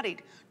clinically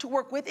studied to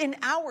work within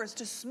hours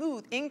to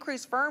smooth,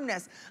 increase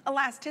firmness,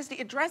 elasticity,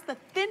 address the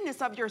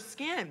thinness of your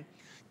skin.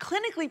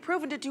 Clinically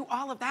proven to do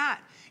all of that.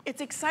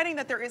 It's exciting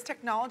that there is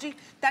technology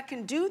that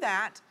can do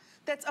that,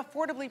 that's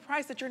affordably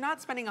priced, that you're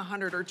not spending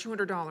 $100 or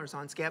 $200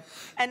 on, Skip.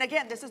 And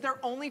again, this is their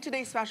only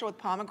today special with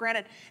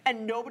pomegranate,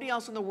 and nobody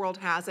else in the world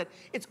has it.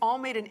 It's all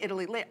made in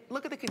Italy.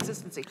 Look at the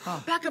consistency.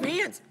 Back of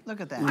hands.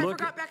 Look at that. I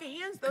forgot back of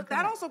hands.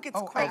 That also gets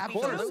crazy.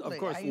 Of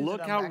course.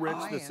 Look how rich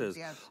this is.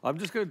 Yes. I'm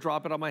just going to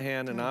drop it on my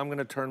hand, and I'm going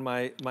to turn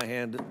my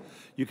hand.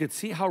 You can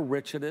see how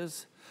rich it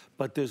is.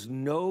 But there's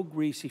no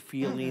greasy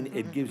feeling.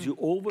 It gives you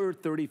over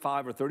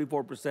 35 or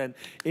 34%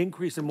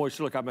 increase in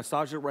moisture. Look, I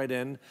massage it right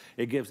in.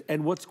 It gives,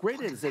 and what's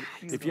great is that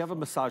if you have a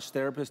massage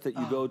therapist that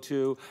you go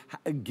to,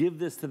 give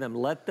this to them.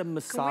 Let them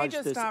massage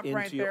this into your arms. Can we just stop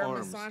right there?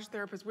 Massage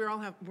therapists, we all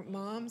have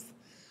moms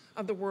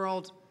of the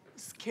world.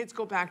 Kids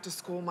go back to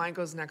school. Mine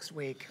goes next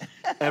week.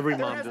 Every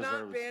mom deserves. There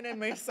has not been a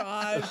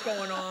massage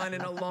going on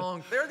in a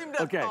long. There hasn't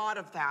even been a thought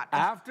of that.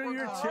 After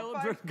your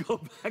children go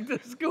back to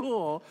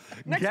school,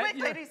 next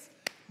week, ladies.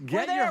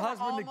 Get your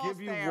husband to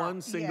give you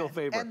one single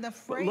favor. And the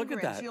fragrance, look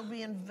at that. You'll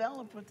be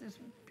enveloped with this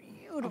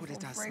beautiful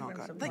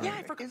fragrance.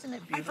 Yeah, isn't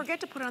it beautiful? I forget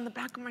to put it on the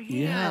back of my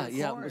hand.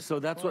 Yeah. So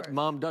that's what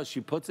Mom does.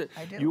 She puts it.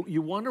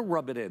 You want to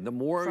rub it in. The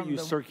more you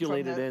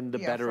circulate it in, the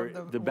better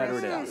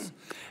it is.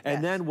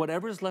 And then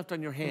whatever's left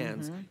on your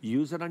hands,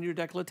 use it on your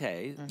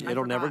décolleté.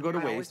 It'll never go to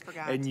waste.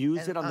 And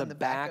use it on the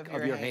back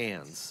of your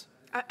hands.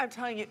 I'm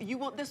telling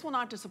you, this will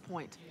not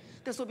disappoint.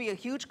 This will be a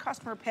huge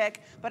customer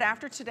pick, but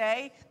after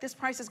today, this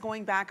price is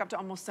going back up to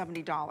almost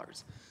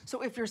 $70.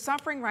 So if you're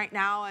suffering right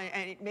now,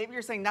 and maybe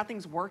you're saying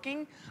nothing's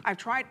working, I've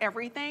tried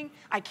everything,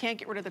 I can't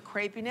get rid of the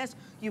crepiness,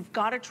 you've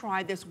got to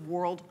try this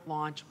world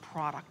launch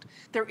product.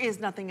 There is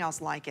nothing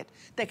else like it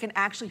that can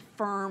actually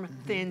firm,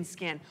 thin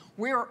skin.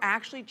 We are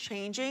actually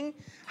changing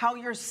how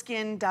your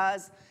skin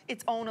does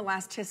its own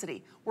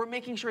elasticity. We're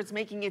making sure it's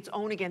making its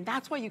own again.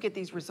 That's why you get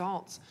these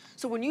results.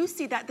 So when you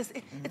see that,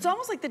 it's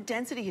almost like the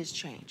density has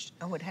changed.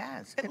 Oh, it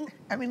has.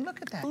 I mean,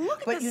 look at that.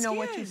 But you know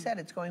what you said,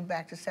 it's going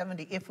back to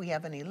 70 if we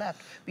have any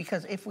left.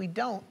 Because if we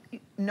don't,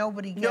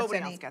 nobody gets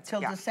any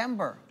till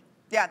December.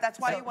 Yeah, that's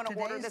why you want to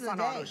order this on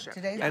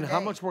AutoShip. And how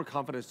much more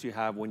confidence do you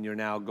have when you're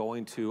now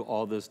going to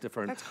all those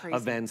different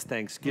events,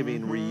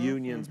 Thanksgiving,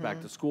 reunions,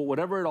 back to school,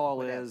 whatever it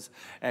all is,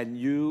 and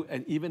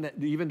even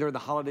during the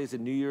holidays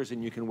and New Year's,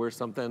 and you can wear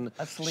something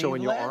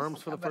showing your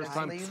arms for the first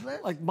time.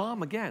 Like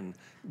Mom, again,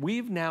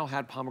 we've now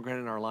had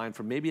pomegranate in our line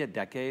for maybe a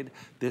decade.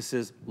 This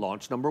is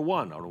launch number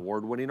 1, an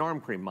award-winning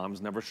arm cream.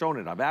 Mom's never shown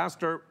it. I've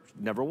asked her,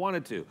 never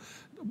wanted to.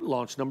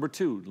 Launch number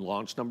 2,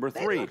 launch number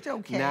 3. They looked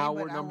okay, now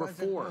we're number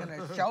 4. I wasn't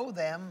going to show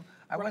them.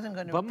 I wasn't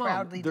going to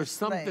proudly display. There's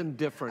something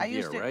different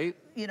here, right?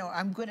 You know,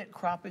 I'm good at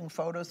cropping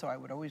photos, so I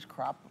would always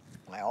crop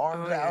my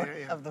arms out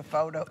of the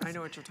photo. I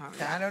know what you're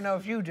talking about. I don't know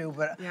if you do,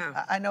 but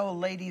I know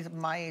ladies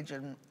my age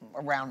and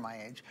around my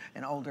age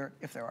and older,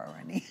 if there are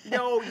any.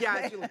 No,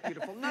 you look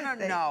beautiful.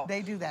 No.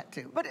 They do that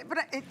too. But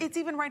it's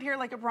even right here,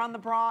 like around the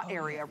bra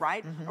area,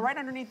 right? Right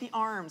underneath the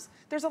arms.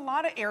 There's a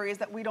lot of areas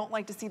that we don't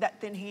like to see that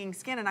thin hanging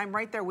skin, and I'm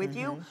right there with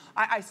you.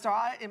 I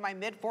saw it in my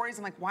mid-40s.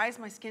 I'm like, why is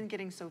my skin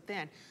getting so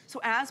thin? So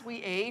as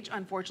we age,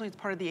 unfortunately, it's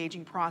part of the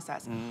aging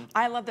process.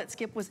 I love that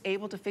Skip was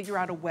able to figure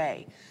out a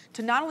way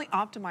to not only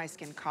optimize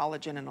skin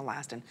collagen and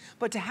elastin,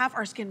 but to have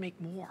our skin make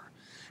more.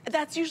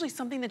 That's usually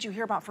something that you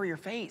hear about for your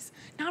face,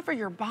 not for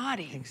your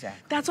body.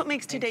 Exactly. That's what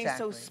makes today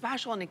so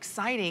special and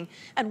exciting.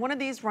 And one of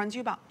these runs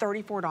you about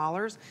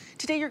 $34.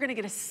 Today you're gonna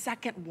get a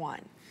second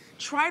one.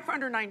 Try it for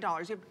under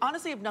 $9. You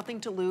honestly have nothing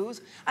to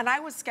lose. And I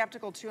was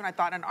skeptical too, and I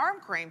thought an arm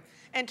cream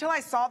until I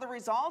saw the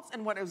results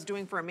and what it was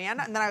doing for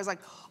Amanda. And then I was like,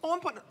 oh,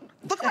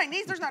 look at my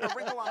knees. There's not a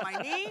wrinkle on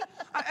my knee.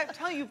 I'm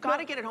telling you, you've got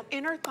to get it home.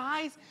 Inner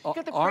thighs, you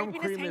got the arm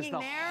crepiness cream hanging is the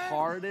there.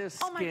 hardest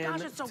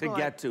skin to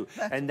get to.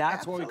 And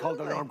that's why we called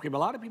it an arm cream. A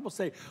lot of people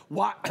say,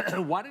 why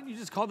didn't you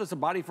just call this a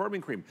body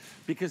firming cream?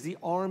 Because the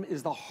arm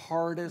is the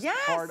hardest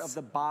part of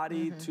the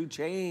body to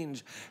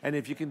change. And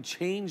if you can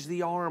change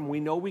the arm, we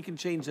know we can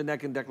change the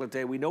neck and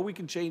décolleté. We know we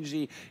can change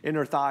the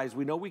inner thighs.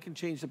 We know we can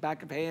change the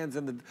back of hands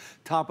and the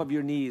top of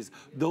your knees.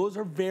 Those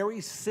are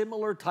very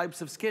similar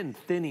types of skin,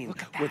 thinning,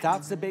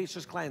 without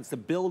sebaceous glands to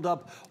build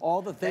up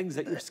all the things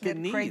that your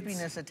skin needs.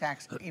 Crepiness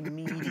attacks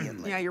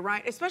immediately. Yeah, you're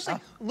right. Especially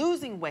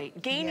losing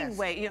weight, gaining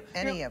weight. You know,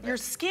 any of it. Your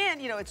skin,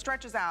 you know, it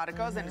stretches out, it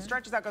goes in, it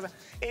stretches out, goes in.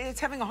 It's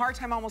having a hard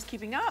time almost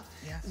keeping up.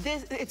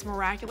 It's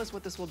miraculous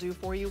what this will do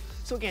for you.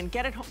 So again,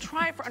 get it home.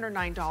 Try it for under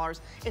 $9.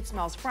 It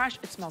smells fresh.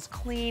 It smells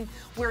clean.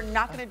 We're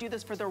not going to do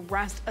this for the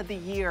rest of the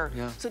year.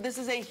 So this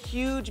is a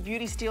huge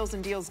beauty steals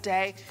and deals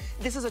day.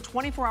 This is a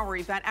 24-hour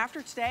event.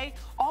 After today,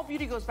 all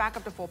beauty goes back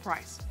up to full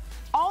price.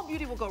 All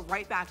beauty will go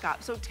right back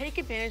up. So take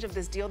advantage of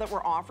this deal that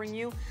we're offering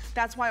you.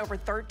 That's why over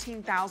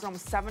 13,000,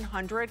 almost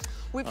 700.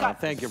 We've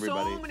got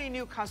so many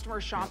new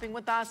customers shopping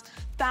with us.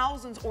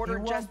 Thousands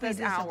ordered just this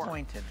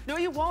hour. No,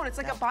 you won't. It's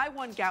like a buy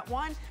one, get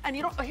one. And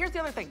you don't, here's the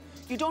other thing.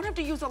 You don't have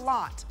to use a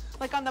lot.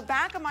 Like on the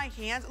back of my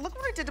hands, look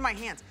what I did to my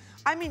hands.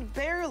 I mean,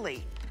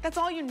 barely. That's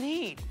all you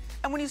need.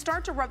 And when you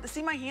start to rub,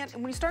 see my hand,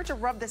 and when you start to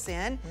rub this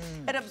in,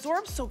 it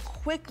absorbs so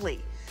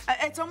quickly.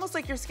 It's almost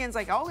like your skin's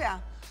like, oh yeah,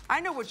 I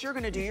know what you're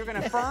gonna do. You're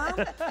gonna firm,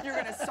 you're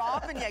gonna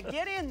soften,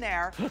 get in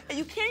there. And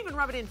you can't even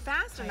rub it in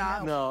fast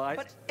enough.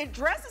 But it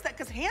dresses that,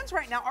 because hands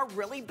right now are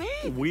really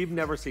big. We've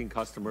never seen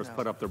customers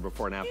put up their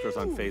before and afters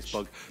on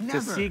Facebook. To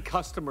see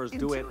customers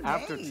do it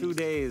after 2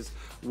 days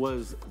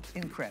was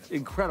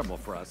incredible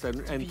for us.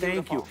 And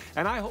thank you.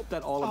 And I hope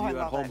that all of you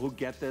at home who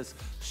get this,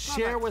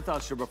 share with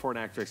us your before and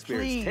after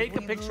experience. Take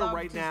a picture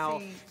right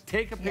now.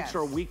 Take a picture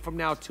a week from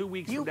now, 2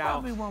 weeks from now. You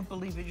probably won't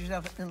believe it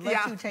yourself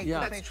unless you take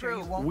the picture.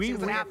 You won't see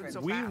what happens.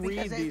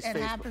 Read these it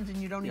happens and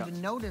you don't even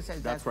notice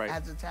as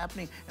it's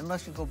happening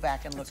unless you go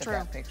back and look at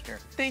that picture.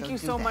 Thank you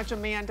so much,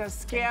 Amanda.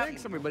 Skip.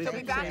 Thanks, everybody. We'll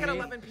be back at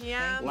 11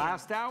 p.m.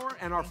 Last hour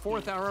and our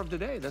 4th hour of the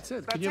day. That's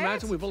it. Can you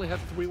imagine? We've only had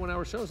 3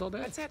 one-hour shows all day.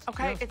 That's it.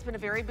 Okay, it's been a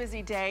very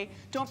busy day.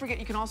 Don't forget,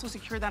 you can also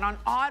secure that on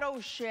auto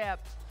ship.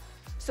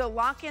 So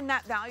lock in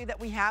that value that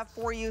we have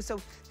for you. So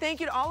thank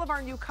you to all of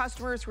our new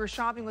customers who are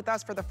shopping with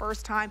us for the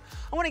first time.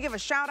 I want to give a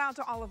shout out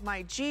to all of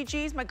my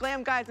GGs, my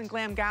glam guys and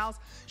glam gals,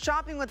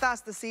 shopping with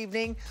us this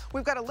evening.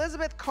 We've got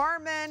Elizabeth,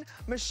 Carmen,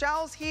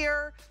 Michelle's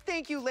here.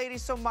 Thank you,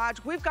 ladies, so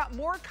much. We've got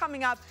more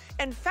coming up.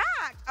 In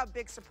fact, a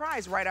big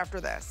surprise right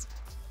after this.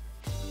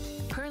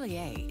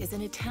 Perlier is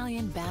an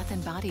Italian bath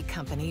and body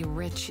company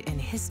rich in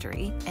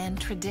history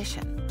and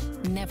tradition.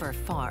 Never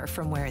far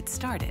from where it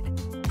started,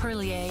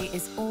 Perlier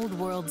is old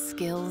world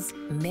skills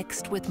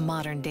mixed with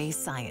modern day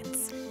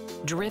science.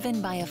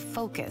 Driven by a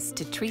focus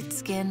to treat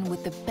skin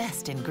with the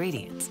best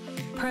ingredients,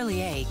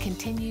 Perlier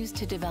continues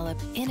to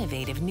develop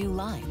innovative new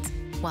lines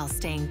while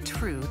staying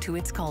true to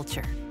its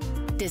culture.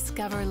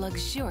 Discover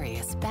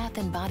luxurious bath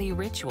and body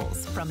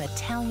rituals from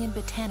Italian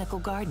botanical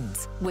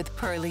gardens with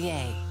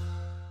Perlier.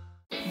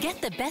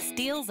 Get the best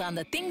deals on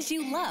the things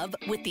you love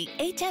with the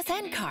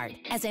HSN card.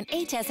 As an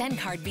HSN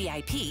card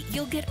VIP,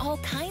 you'll get all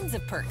kinds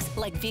of perks,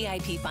 like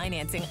VIP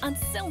financing on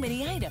so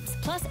many items,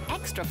 plus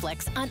extra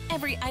flex on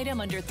every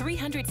item under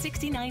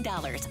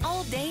 $369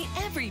 all day,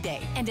 every day,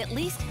 and at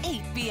least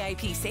 8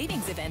 VIP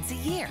savings events a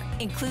year.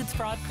 Includes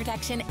fraud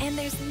protection, and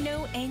there's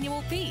no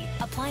annual fee.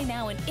 Apply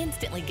now and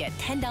instantly get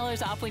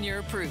 $10 off when you're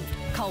approved.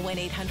 Call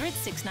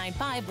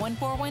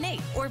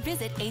 1-800-695-1418 or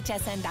visit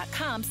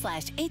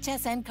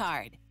hsn.com/HSN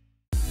card.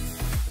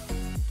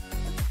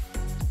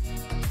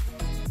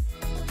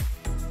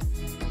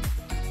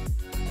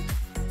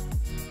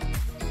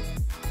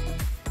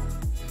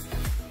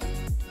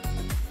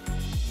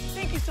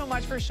 So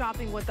much for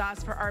shopping with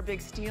us for our big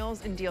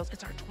steals and deals.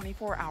 It's our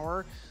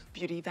 24-hour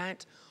beauty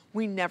event.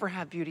 We never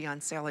have beauty on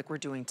sale like we're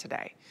doing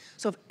today.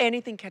 So if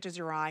anything catches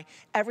your eye,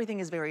 everything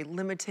is very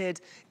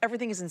limited.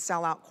 Everything is in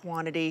sellout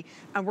quantity.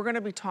 And we're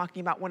gonna be talking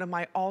about one of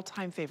my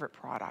all-time favorite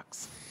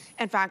products.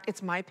 In fact,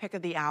 it's my pick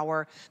of the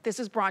hour. This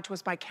is brought to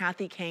us by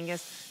Kathy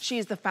Kangas. She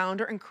is the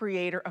founder and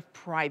creator of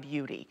Pry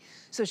Beauty.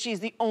 So she's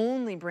the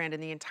only brand in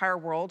the entire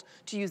world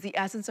to use the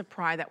essence of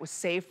Pry that was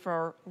saved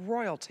for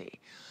royalty.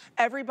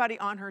 Everybody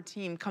on her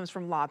team comes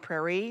from La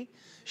Prairie,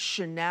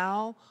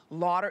 Chanel,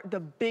 Lauder, the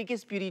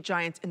biggest beauty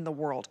giants in the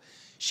world.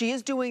 She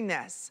is doing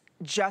this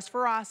just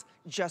for us,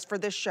 just for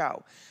this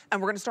show. And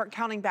we're gonna start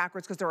counting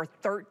backwards because there are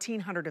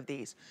 1,300 of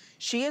these.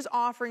 She is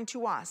offering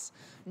to us,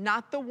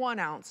 not the 1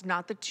 ounce,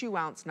 not the 2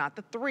 ounce, not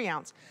the 3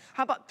 ounce.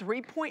 How about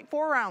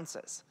 3.4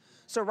 ounces?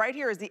 So right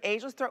here is the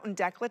Ageless Throat and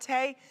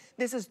Décolleté.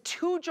 This is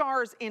 2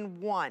 jars in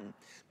 1.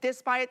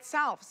 This by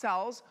itself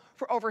sells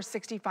for over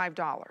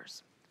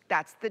 $65.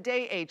 That's the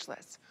Day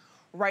Ageless.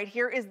 Right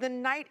here is the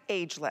night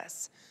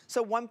ageless.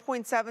 So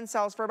 1.7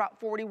 sells for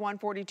about $41,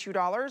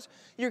 $42.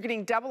 You're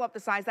getting double up the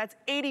size, that's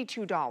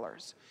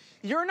 $82.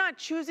 You're not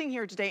choosing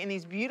here today in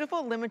these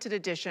beautiful limited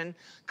edition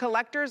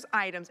collector's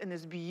items in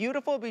this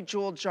beautiful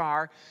bejeweled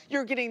jar.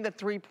 You're getting the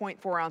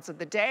 3.4 ounce of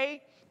the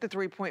day, the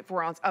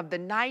 3.4 ounce of the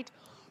night,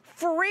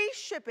 free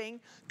shipping,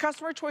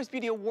 Customer Choice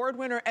Beauty Award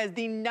winner as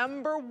the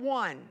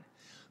 #1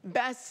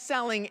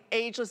 best-selling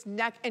ageless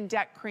neck and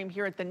deck cream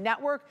here at the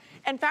network.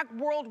 In fact,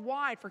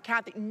 worldwide for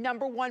Kathy,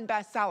 #1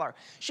 bestseller.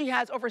 She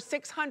has over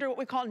 600 what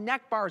we call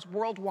neck bars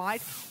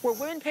worldwide, where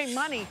women pay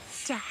money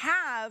to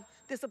have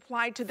this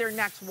applied to their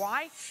necks.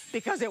 Why?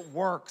 Because it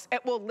works.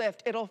 It will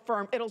lift, it'll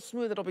firm, it'll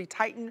smooth, it'll be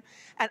tightened.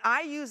 And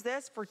I use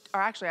this for,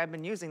 or actually I've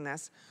been using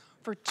this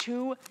for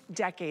 2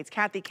 decades.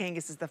 Kathy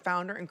Kangas is the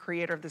founder and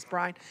creator of this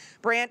brand,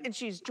 and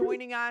she's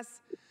joining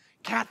us.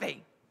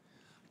 Kathy,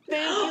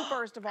 thank you,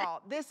 first of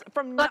all. This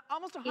from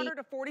almost $100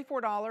 to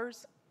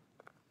 $44.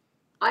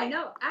 I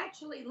know.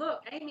 Actually,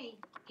 look, Amy,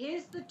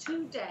 here's the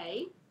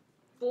 2-day,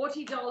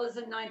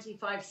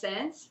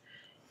 $40.95.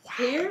 Wow.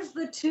 Here's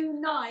the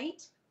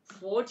 2-night,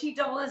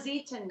 $40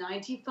 each and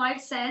 95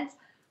 cents.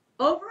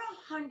 Over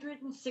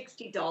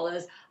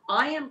 $160.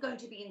 I am going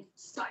to be in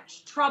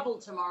such trouble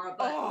tomorrow,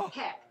 but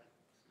heck,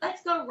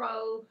 let's go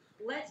rogue,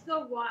 let's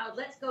go wild,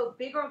 let's go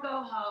big or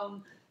go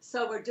home.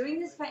 So we're doing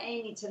this for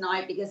Amy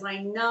tonight because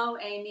I know,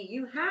 Amy,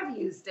 you have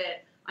used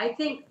it, I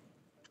think,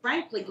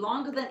 frankly,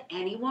 longer than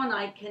anyone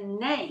I can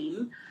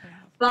name.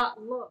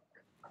 But look,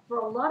 for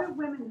a lot of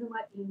women who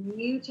might be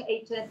new to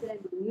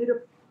HSN, new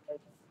to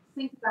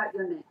think about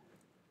your neck.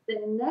 The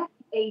neck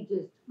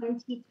ages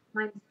 20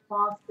 times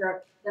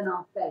faster than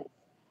our face.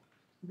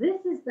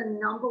 This is the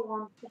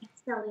 #1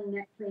 best-selling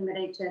neck cream at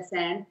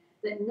HSN.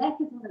 The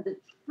neck is one of the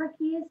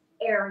trickiest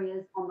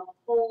areas on the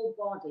whole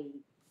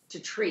body to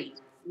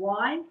treat.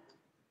 Why?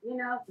 You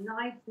know,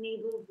 knives,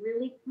 needles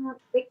really can't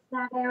fix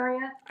that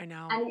area. I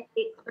know. And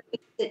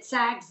it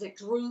sags, it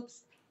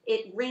droops,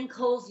 it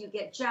wrinkles, you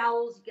get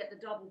jowls, you get the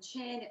double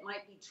chin, it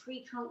might be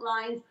tree trunk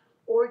lines,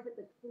 or is it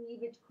the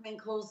cleavage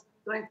crinkles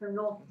going from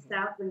north to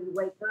south when you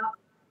wake up?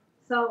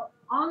 So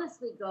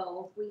honestly,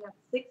 girls, we have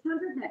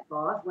 600 neck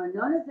bars. We're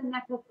known as the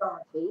Neck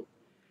Authority.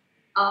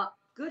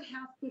 Good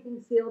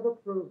Housekeeping seal of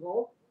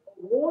approval,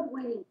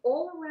 award-winning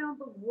all around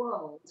the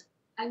world.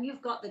 And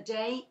you've got the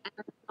day and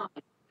the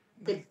night.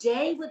 The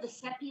day with the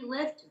Seppi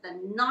lift, the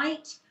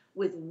night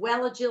with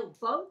Well-A-Jill,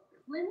 both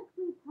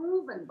clinically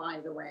proven, by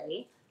the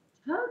way.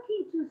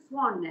 Turkey to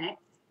swan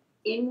necks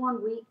in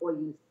 1 week, or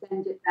you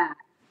send it back.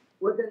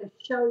 We're going to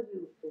show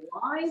you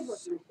live. We're going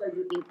to show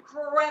you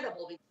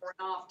incredible before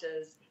and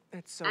afters.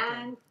 It's so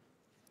and good.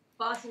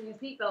 Fasten your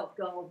seatbelts,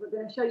 girls. We're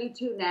going to show you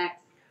 2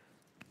 necks.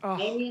 Oh.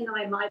 Amy and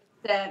I might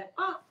have said,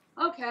 oh,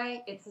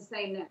 okay, it's the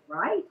same neck,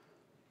 right?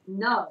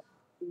 No.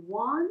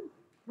 One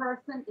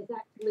person is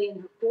actually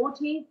in her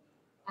 40s,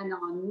 and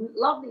our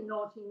lovely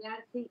naughty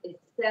Nancy is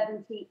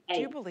 78. Do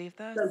you believe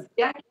this? So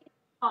decades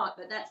apart,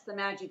 but that's the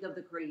magic of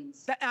the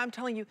creams. I'm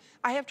telling you,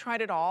 I have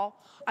tried it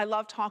all. I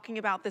love talking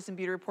about this in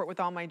Beauty Report with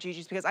all my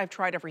Gigi's because I've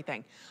tried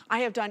everything. I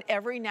have done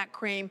every neck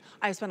cream.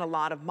 I spent a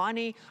lot of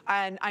money,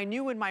 and I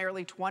knew in my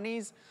early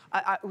 20s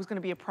it was going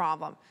to be a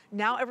problem.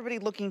 Now everybody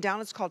looking down,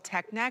 it's called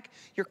tech neck.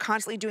 You're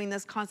constantly doing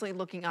this, constantly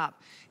looking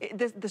up.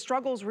 The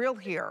struggle is real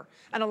here,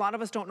 and a lot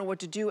of us don't know what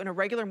to do, and a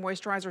regular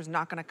moisturizer is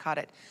not going to cut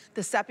it.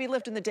 The Seppi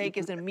lift in the day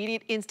gives an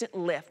immediate, instant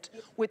lift.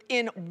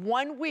 Within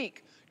 1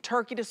 week,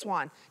 turkey to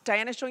swan.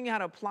 Diana's showing you how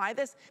to apply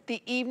this.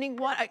 The evening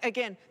one,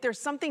 again, there's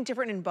something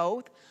different in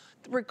both.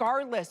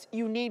 Regardless,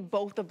 you need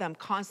both of them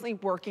constantly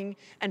working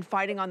and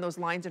fighting on those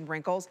lines and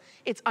wrinkles.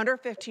 It's under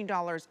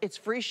 $15. It's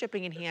free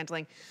shipping and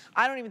handling.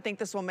 I don't even think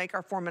this will make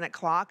our 4-minute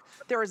clock.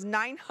 There is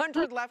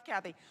 900 left,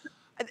 Kathy.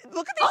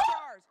 Look at these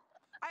stars.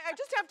 I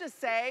just have to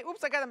say,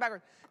 oops, I got them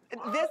backwards.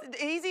 This,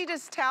 easy to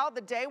tell,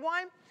 the day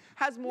one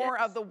has more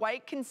of the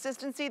white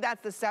consistency.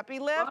 That's the Seppi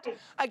lift. Right.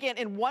 Again,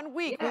 in 1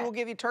 week, we will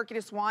give you turkey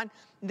to swan.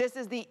 This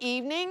is the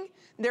evening.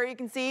 There you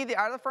can see the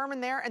Art of the Firm in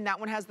there, and that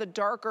one has the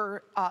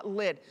darker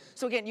lid.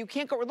 So again, you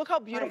can't go, look how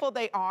beautiful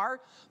they are,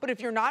 but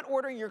if you're not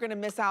ordering, you're gonna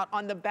miss out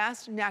on the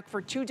best neck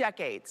for 2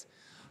 decades.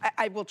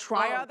 I will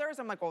try others.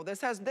 I'm like, oh,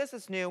 this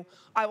is new.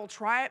 I will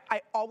try it.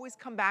 I always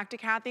come back to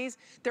Kathy's.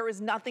 There is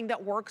nothing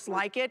that works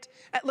like it.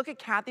 Look at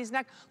Kathy's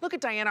neck. Look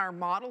at Diana, our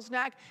model's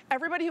neck.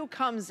 Everybody who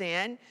comes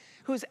in,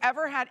 who's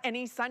ever had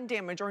any sun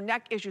damage or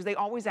neck issues, they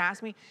always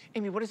ask me,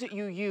 Amy, what is it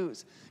you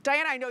use?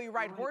 Diana, I know you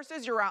ride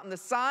horses, you're out in the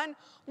sun.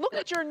 Look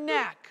at your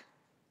neck.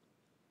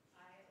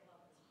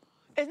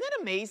 Isn't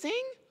that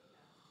amazing?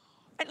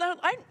 Now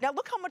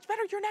look how much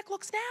better your neck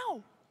looks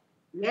now.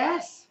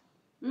 Yes.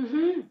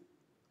 Mm-hmm.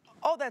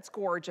 Oh, that's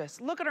gorgeous.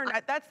 Look at her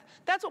neck.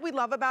 That's what we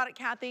love about it,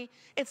 Kathy.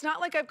 It's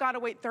not like I've got to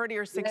wait 30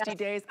 or 60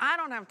 days. I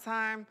don't have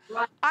time.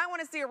 Right. I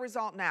want to see a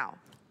result now.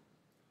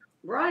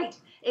 Right,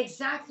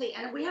 exactly.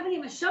 And we haven't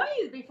even shown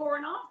you before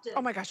and after.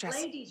 Oh my gosh, yes.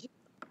 Ladies, you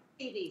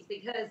see these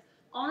because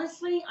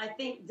honestly, I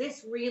think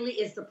this really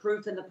is the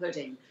proof in the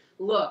pudding.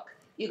 Look,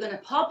 you're going to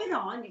pop it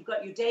on. You've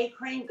got your day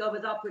cream, go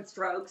with upward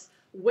strokes.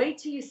 Wait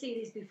till you see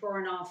these before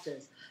and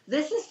afters.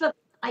 This is for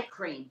night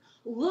cream.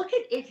 Look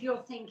at if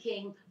you're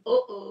thinking,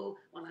 uh-oh,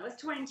 when I was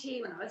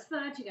 20, when I was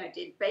 30, I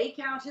did bake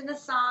out in the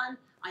sun,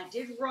 I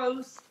did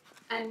roast,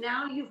 and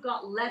now you've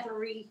got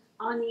leathery,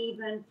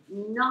 uneven,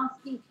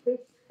 nasty fish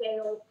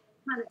scale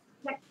kind of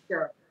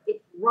texture.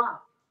 It's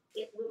rough.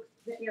 It looks,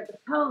 you know,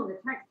 the tone, the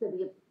texture,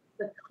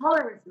 the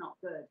color is not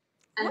good.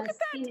 And Look the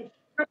at skin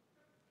that.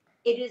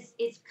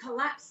 it's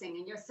collapsing,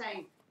 and you're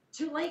saying,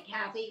 too late,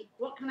 Kathy.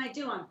 What can I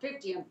do? I'm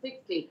 50, I'm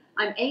 60,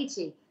 I'm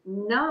 80.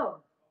 No,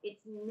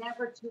 it's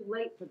never too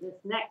late for this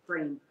neck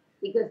cream,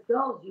 because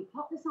girls, you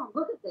pop this on.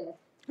 Look at this.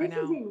 This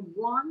is in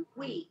 1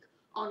 week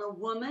on a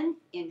woman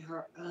in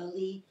her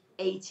early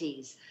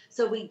 80s.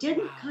 So we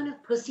didn't kind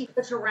of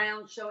pussyfoot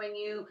around showing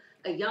you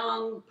a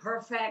young,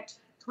 perfect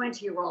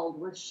 20-year-old.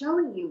 We're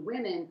showing you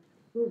women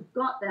who've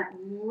got that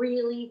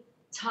really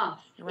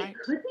tough. It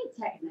could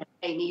be technique,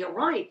 Amy, you're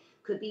right.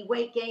 Could be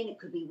weight gain, it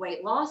could be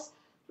weight loss.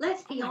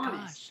 Let's be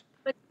honest.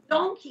 For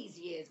donkey's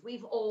years,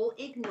 we've all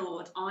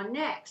ignored our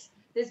necks.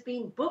 There's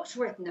been books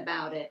written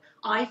about it.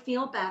 I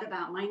Feel Bad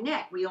About My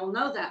Neck. We all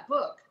know that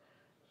book.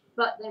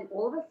 But then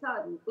all of a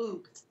sudden,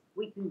 oops,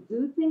 we can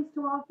do things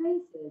to our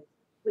faces,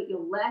 but you're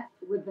left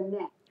with the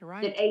neck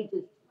that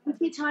ages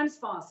 20 times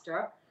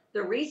faster.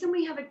 The reason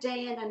we have a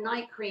day and a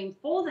night cream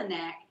for the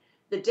neck,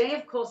 the day,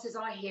 of course, is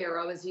our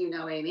hero, as you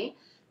know, Amy.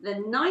 The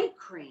night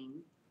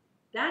cream,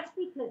 that's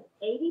because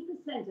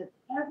 80% of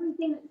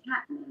everything that's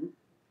happening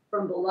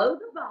from below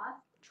the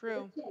bust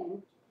to the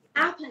chin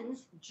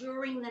happens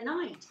during the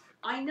night.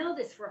 I know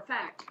this for a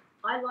fact.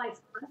 I lie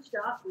scrunched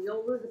up. We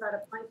all lose about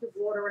a pint of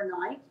water a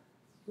night.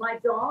 My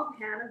dog,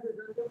 Hannah, who's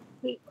under the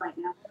seat right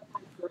now,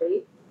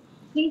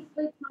 she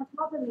sleeps on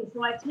top of me,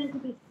 so I tend to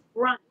be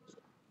scrunched.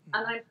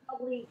 And I'm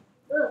probably,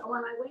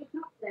 when I wake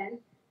up then,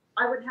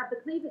 I would have the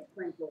cleavage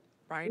wrinkles.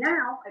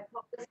 Now, I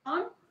pop this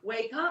on,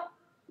 wake up,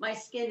 my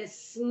skin is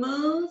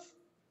smooth,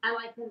 and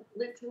I can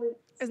literally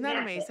Isn't that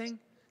amazing?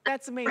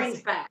 That's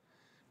amazing.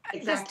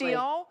 This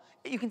deal,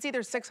 you can see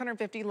there's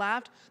 650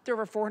 left. There are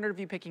over 400 of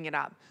you picking it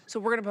up. So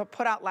we're gonna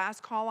put out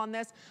last call on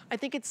this. I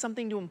think it's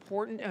something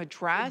important to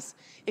address.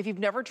 If you've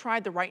never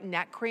tried the right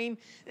neck cream,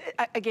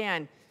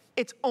 again,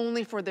 it's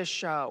only for this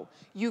show.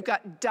 You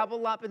got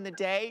double up in the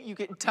day, you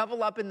get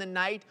double up in the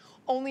night.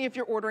 Only if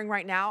you're ordering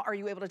right now are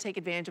you able to take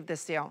advantage of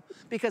this deal.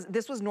 Because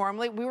this was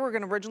normally, we were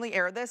gonna originally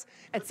air this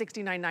at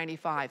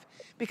 $69.95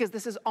 because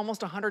this is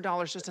almost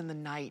 $100 just in the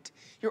night.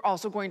 You're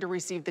also going to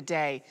receive the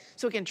day.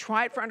 So again,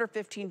 try it for under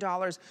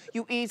 $15.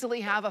 You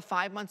easily have a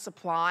 5-month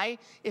supply,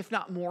 if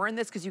not more in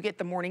this, because you get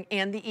the morning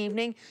and the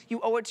evening.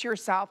 You owe it to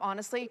yourself,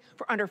 honestly,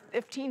 for under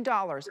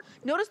 $15.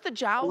 Notice the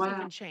jowls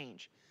even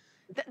change.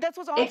 That's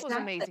what's also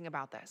amazing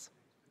about this.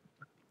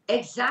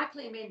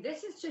 Exactly. I mean,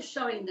 this is just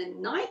showing the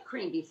night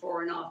cream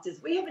before and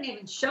afters. We haven't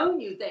even shown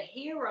you the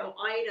hero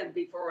item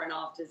before and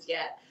afters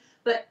yet.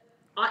 But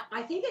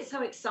I think it's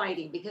so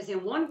exciting because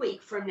in 1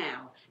 week from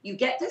now, you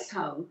get this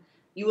home,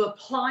 you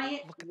apply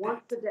it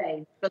once a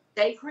day for the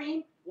day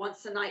cream,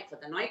 once a night for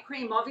the night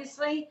cream,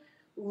 obviously.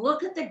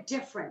 Look at the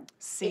difference.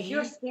 If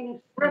your skin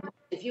is brittle,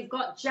 if you've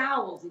got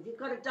jowls, if you've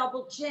got a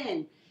double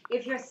chin,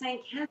 if you're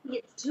saying, Kathy,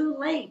 it's too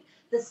late,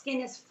 the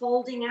skin is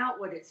folding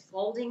outward, it's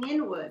folding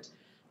inward.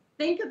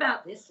 Think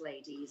about this,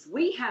 ladies.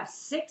 We have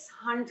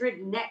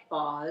 600 neck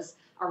bars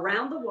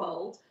around the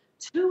world,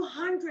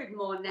 200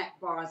 more neck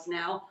bars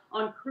now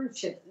on cruise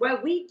ships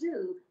where we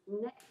do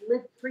neck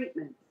lift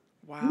treatments.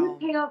 Wow. You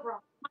pay over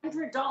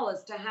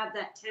 $100 to have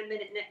that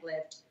 10-minute neck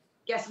lift.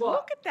 Guess what?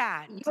 Look at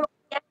that. You're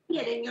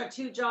getting it in your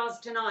 2 jars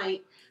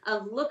tonight.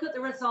 And look at the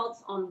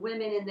results on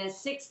women in their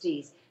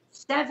 60s,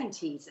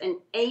 70s, and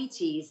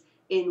 80s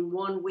in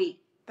 1 week.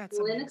 That's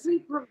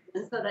clinically proven,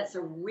 so that's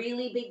a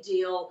really big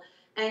deal.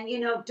 And, you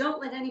know, don't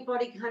let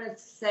anybody kind of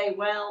say,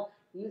 well,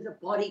 use a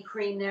body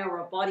cream there or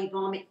a body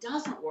balm. It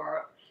doesn't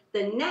work.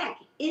 The neck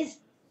is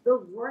the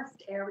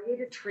worst area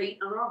to treat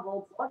on our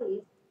whole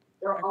bodies.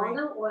 There are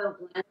no oil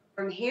glands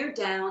from here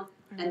down,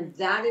 and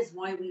that is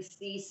why we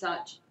see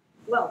such,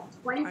 well,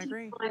 20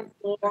 times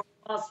more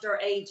faster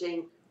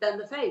aging than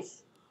the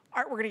face.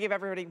 All right, we're gonna give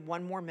everybody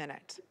 1 more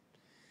minute.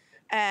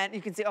 And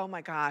you can see, oh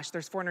my gosh,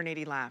 there's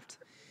 480 left.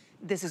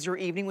 This is your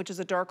evening, which is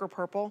a darker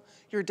purple.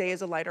 Your day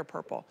is a lighter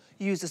purple.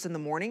 Use this in the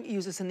morning,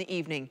 use this in the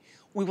evening.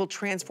 We will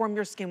transform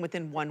your skin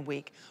within 1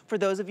 week. For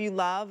those of you who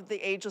love the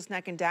ageless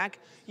neck and neck,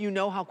 you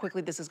know how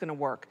quickly this is gonna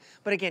work.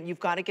 But again, you've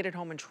got to get it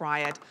home and try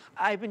it.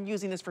 I've been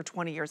using this for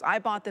 20 years. I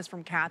bought this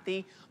from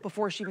Kathy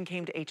before she even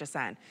came to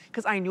HSN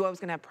because I knew I was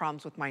gonna have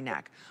problems with my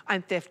neck.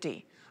 I'm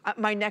 50.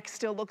 My neck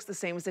still looks the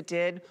same as it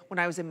did when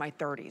I was in my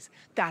 30s.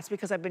 That's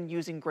because I've been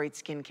using great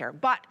skincare.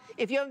 But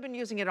if you haven't been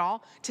using it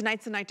all,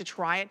 tonight's the night to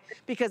try it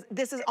because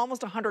this is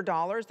almost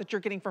 $100 that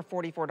you're getting for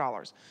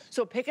 $44.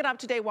 So pick it up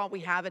today while we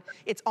have it.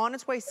 It's on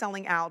its way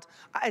selling out.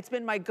 It's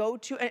been my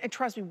go-to, and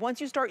trust me, once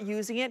you start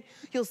using it,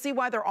 you'll see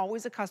why they're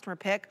always a customer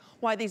pick,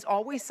 why these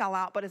always sell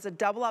out, but it's a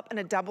double up and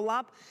a double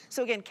up.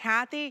 So again,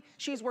 Kathy,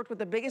 she's worked with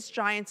the biggest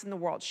giants in the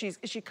world.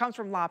 She comes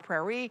from La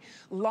Prairie.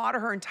 A lot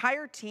of her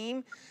entire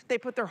team, they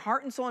put their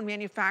heart and soul in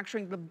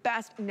manufacturing the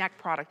best neck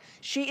product.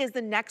 She is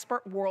the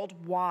Nexpert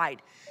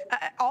worldwide.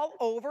 All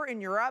over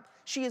in Europe,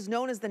 she is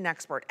known as the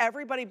Nexpert.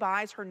 Everybody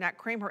buys her neck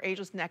cream, her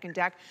ageless neck and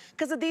deck,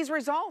 because of these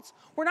results.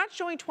 We're not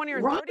showing 20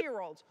 or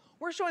 30-year-olds.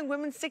 We're showing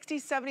women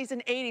 60s, 70s,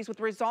 and 80s with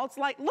results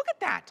like, look at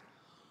that.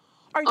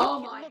 Are you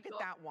look at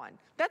that one.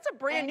 That's a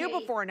brand new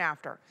before and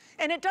after.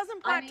 And it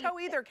doesn't plateau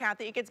either,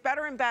 Kathy. It gets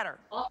better and better.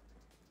 Oh,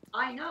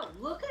 I know.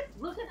 Look at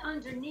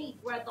underneath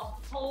where the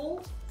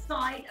whole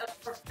side of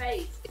her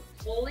face is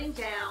falling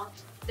down.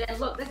 Then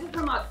look, this is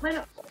from our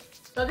clinical.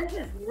 So this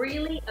is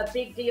really a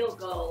big deal,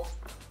 girls.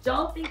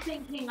 Don't be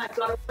thinking I've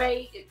got to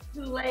wait, it's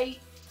too late.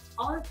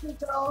 Honestly,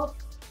 girls,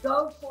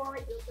 go for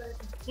it. You're going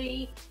to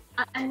see.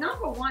 And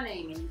number one,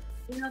 Amy,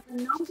 you know,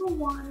 the number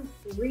one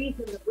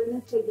reason that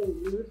women say they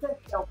lose their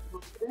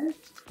self-confidence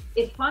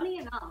is, funny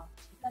enough,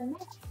 the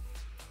neck.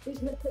 Because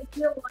they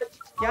feel like,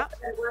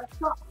 they wear a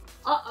top.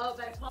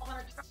 They pop on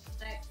a truck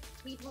neck.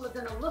 People are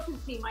going to look and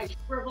see my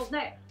shriveled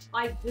neck.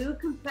 I do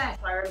confess,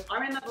 I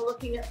remember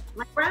looking at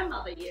my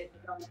grandmother years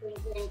ago and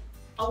thinking,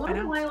 I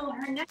wonder why all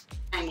her neck is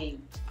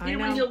hanging. You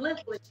know, when you live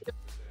with it, you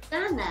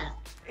don't understand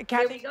that.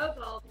 Kathy, here we go,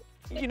 girls.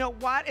 You know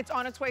what? It's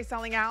on its way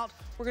selling out.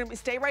 We're going to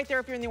stay right there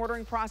if you're in the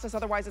ordering process.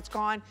 Otherwise, it's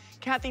gone.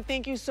 Kathy,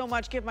 thank you so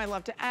much. Give my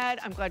love to Ed.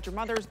 I'm glad your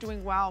mother's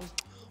doing well.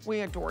 We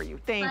adore you.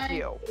 Thank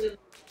you.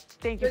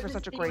 Thank you for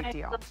such a great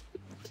deal.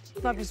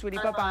 Love you, sweetie.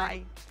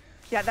 Bye-bye.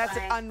 Yeah, that's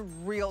an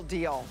unreal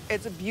deal.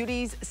 It's a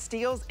beauties,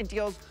 steals, and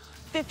deals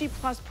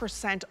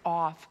 50+%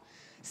 off.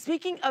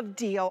 Speaking of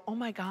deal, oh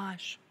my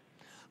gosh.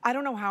 I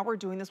don't know how we're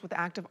doing this with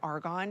Active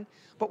Argon,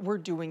 but we're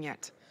doing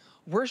it.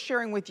 We're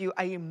sharing with you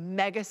a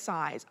mega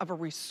size of a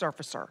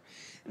resurfacer.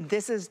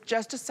 This is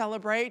just to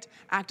celebrate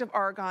Active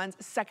Argon's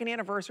 2nd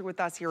anniversary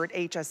with us here at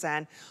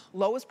HSN.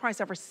 Lowest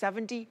price ever,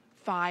 75%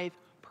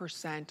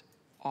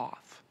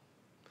 off.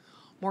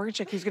 Morgan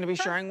Chick, he's going to be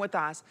sharing with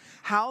us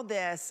how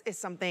this is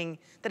something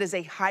that is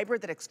a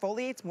hybrid that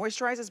exfoliates,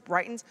 moisturizes,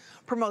 brightens,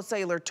 promotes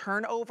cellular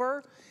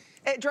turnover.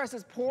 It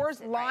addresses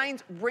pores,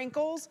 lines,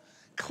 wrinkles,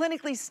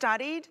 clinically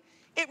studied.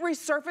 It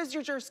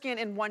resurfaces your skin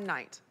in one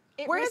night.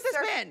 Where has this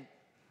been?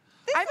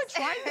 I haven't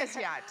tried this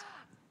yet.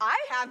 I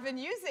have been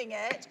using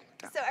it.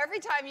 So every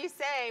time you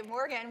say,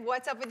 Morgan,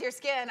 what's up with your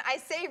skin? I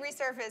say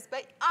resurface,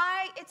 but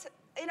it's,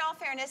 in all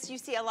fairness, you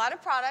see a lot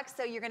of products,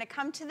 so you're gonna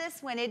come to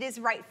this when it is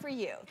right for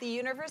you. The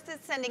universe is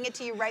sending it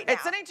to you right now.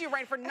 It's sending it to you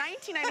right for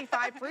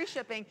 $19.95, free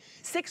shipping.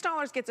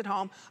 $6 gets it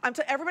home.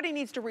 Everybody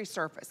needs to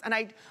resurface. And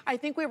I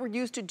think we were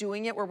used to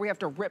doing it where we have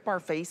to rip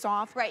our face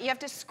off. Right, you have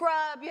to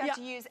scrub, you have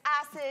to use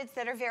acids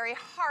that are very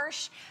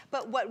harsh.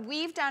 But what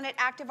we've done at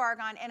Active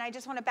Argon, and I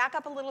just wanna back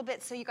up a little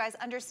bit so you guys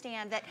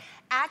understand that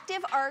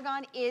Active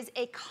Argon is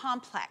a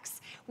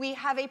complex. We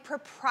have a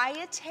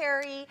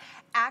proprietary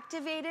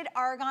activated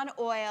argon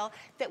oil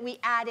that we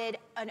added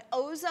an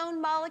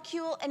ozone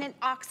molecule and an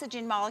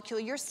oxygen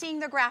molecule. You're seeing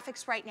the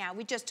graphics right now.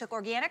 We just took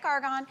organic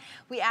argon,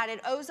 we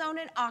added ozone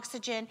and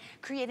oxygen,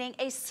 creating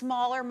a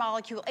smaller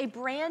molecule, a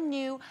brand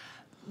new,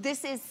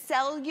 this is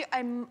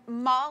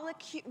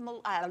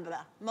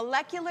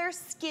molecular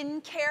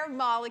skincare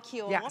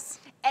molecule. Yes.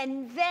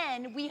 And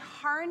then we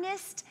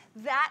harnessed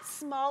that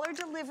smaller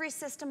delivery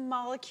system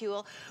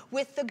molecule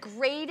with the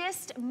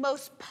greatest,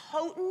 most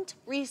potent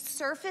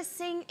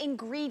resurfacing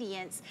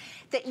ingredients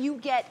that you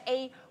get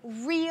a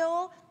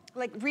real,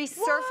 like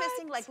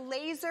resurfacing, like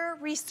laser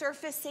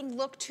resurfacing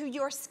look to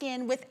your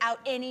skin without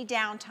any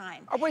downtime.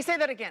 Oh, wait, say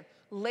that again.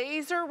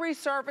 Laser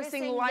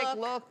resurfacing like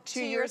look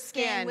to your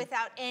skin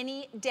without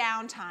any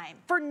downtime.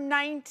 For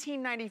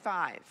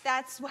 $19.95.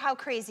 That's how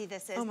crazy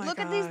this is. Oh my Look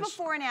gosh. at these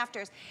before and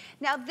afters.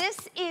 Now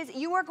this is,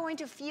 you are going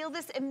to feel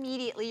this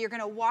immediately. You're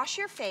gonna wash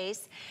your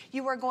face.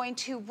 You are going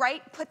to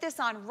put this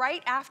on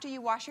right after you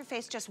wash your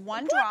face, just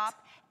one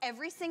drop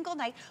every single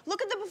night.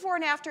 Look at the before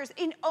and afters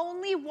in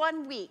only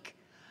 1 week.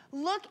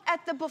 Look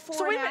at the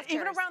before and afters.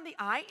 Even around the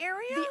eye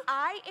area? The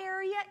eye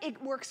area,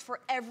 it works for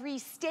every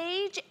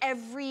stage,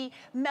 every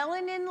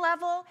melanin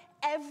level,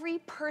 every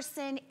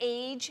person,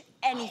 age,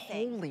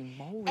 anything. Holy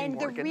moly, and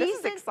Morgan, this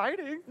is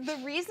exciting. The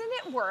reason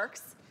it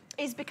works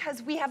is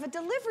because we have a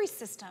delivery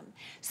system.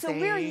 So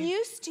we're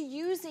used to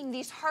using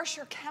these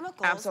harsher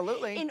chemicals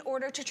in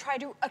order to try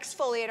to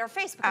exfoliate our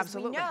face because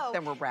we know.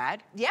 Then we're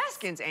red. Yes.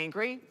 Skin's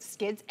angry.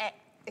 Skin's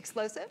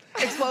explosive?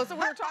 Explosive,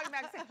 we were talking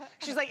about.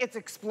 She's like, it's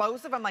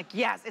explosive. I'm like,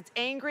 yes, it's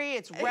angry,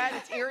 it's red,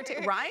 it's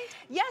irritating, right?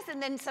 Yes,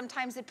 and then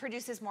sometimes it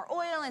produces more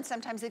oil and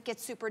sometimes it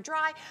gets super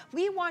dry.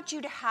 We want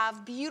you to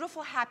have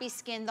beautiful, happy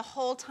skin the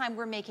whole time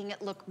we're making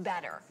it look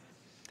better.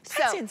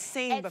 That's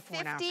insane before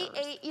and after. At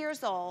 58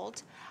 years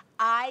old,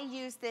 I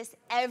use this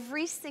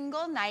every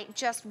single night,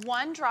 just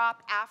one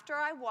drop after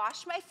I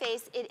wash my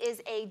face. It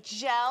is a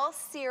gel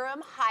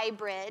serum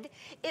hybrid.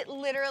 It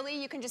literally,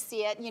 you can just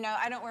see it, you know,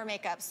 I don't wear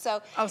makeup,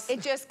 so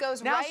it just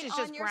goes right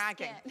on your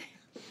skin.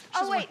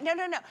 Oh, wait, no.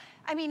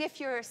 I mean, if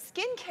your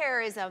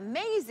skincare is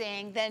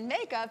amazing, then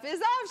makeup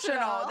is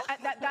optional.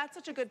 That's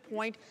such a good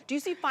point. Do you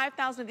see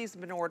 5,000 of these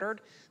have been ordered?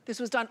 This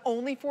was done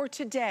only for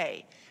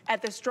today.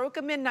 At the stroke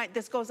of midnight,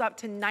 this goes up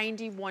to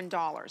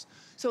 $91.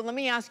 So let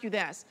me ask you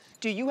this.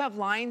 Do you have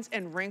lines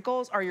and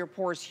wrinkles? Are your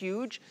pores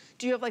huge?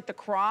 Do you have like the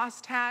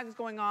cross tags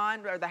going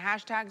on or the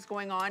hashtags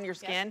going on your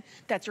skin? Yep.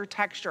 That's your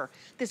texture.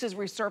 This is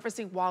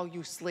resurfacing while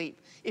you sleep.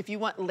 If you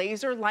want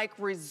laser-like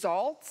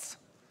results,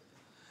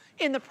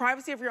 in the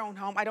privacy of your own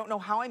home, I don't know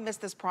how I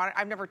missed this product.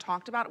 I've never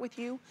talked about it with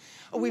you.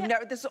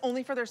 This is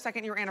only for their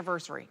 2nd year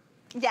anniversary.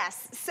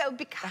 Yes, so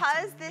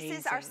because this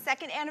is our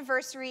 2nd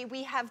anniversary,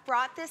 we have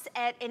brought this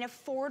at an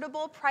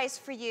affordable price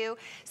for you.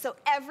 So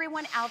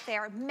everyone out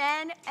there,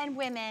 men and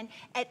women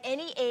at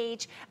any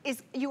age,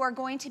 you are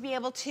going to be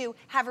able to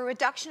have a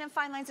reduction in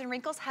fine lines and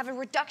wrinkles, have a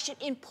reduction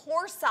in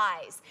pore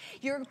size.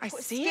 Your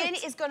skin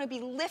is going to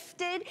be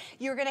lifted.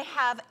 You're going to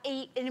have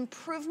an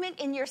improvement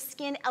in your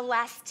skin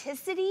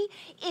elasticity.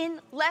 In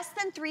less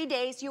than 3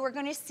 days, you are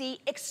going to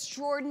see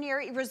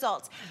extraordinary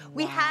results. Wow.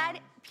 We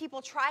had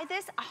people try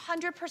this,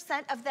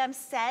 100% of them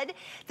said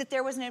that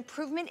there was an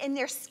improvement in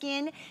their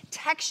skin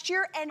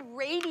texture and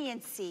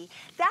radiancy.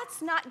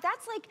 That's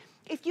like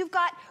if you've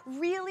got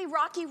really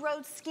rocky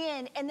road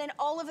skin and then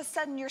all of a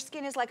sudden your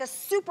skin is like a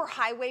super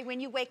highway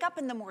when you wake up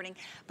in the morning.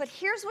 But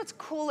here's what's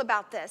cool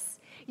about this.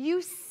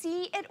 You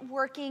see it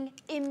working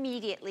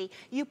immediately.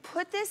 You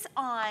put this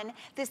on,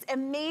 this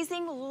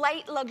amazing,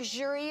 light,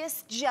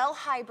 luxurious gel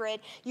hybrid.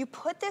 You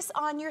put this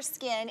on your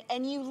skin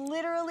and you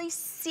literally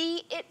see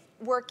it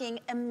working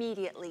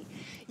immediately.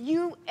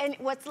 And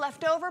what's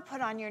left over,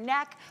 put on your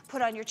neck,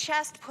 put on your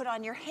chest, put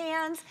on your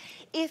hands.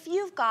 If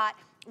you've got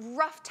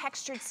rough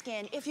textured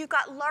skin, if you've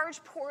got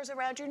large pores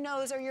around your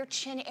nose or your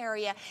chin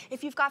area,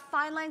 if you've got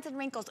fine lines and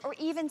wrinkles or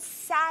even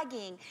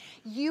sagging,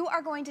 you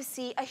are going to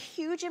see a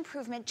huge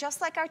improvement,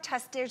 just like our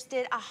testers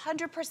did.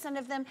 100%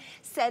 of them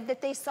said that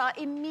they saw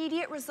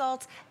immediate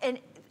results, and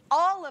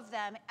all of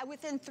them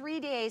within 3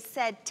 days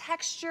said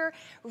texture,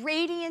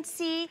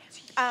 radiancy,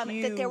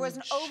 that there was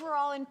an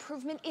overall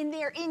improvement in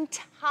their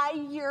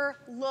entire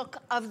look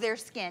of their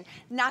skin,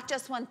 not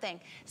just one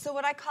thing. So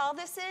what I call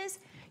this is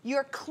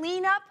your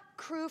cleanup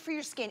crew for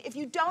your skin. If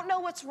you don't know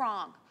what's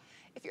wrong,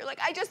 if you're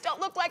like, I just don't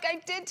look like I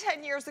did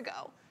 10 years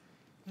ago,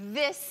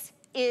 this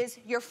is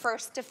your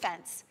first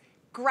defense.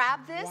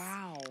 Grab this,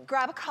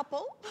 grab a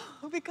couple,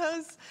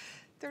 because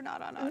they're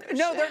not on auto ship.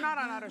 No, they're not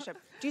on auto ship.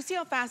 Do you see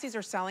how fast these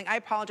are selling? I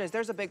apologize,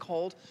 there's a big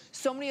hold.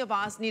 So many of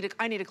us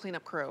I need a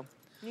cleanup crew.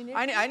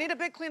 I need a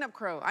big cleanup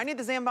crew. I need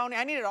the Zamboni,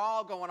 I need it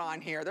all going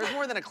on here. There's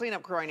more than a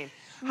cleanup crew I need.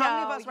 How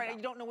many of us right now,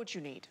 you don't know what you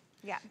need?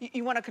 Yeah.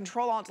 You want to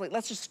control alt delete.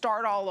 Let's just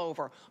start all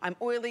over. I'm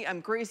oily,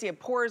 I'm greasy,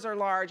 pores are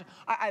large.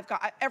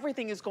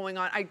 Everything is going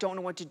on. I don't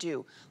know what to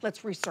do. Let's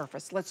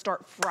resurface. Let's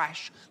start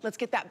fresh. Let's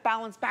get that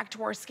balance back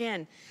to our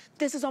skin.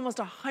 This is almost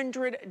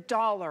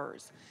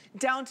 $100.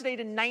 Down today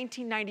to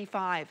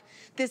 $19.95.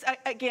 This,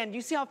 again,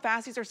 you see how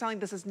fast these are selling?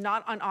 This is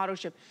not on auto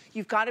ship.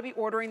 You've got to be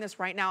ordering this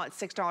right now at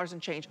 $6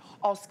 and change.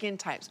 All skin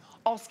types,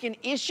 all skin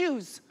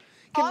issues.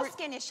 All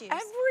skin issues.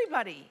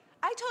 Everybody.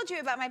 I told you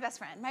about my best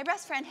friend. My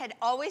best friend had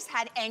always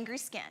had angry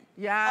skin.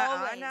 Yeah,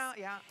 always. I know,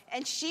 yeah.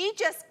 And she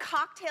just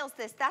cocktails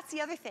this. That's the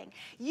other thing.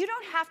 You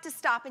don't have to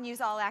stop and use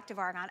all active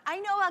argan. I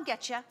know I'll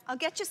get you. I'll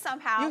get you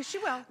somehow. She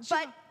will.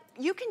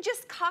 You can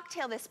just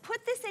cocktail this.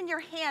 Put this in your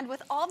hand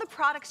with all the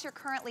products you're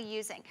currently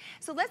using.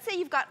 So let's say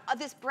you've got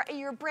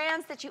your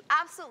brands that you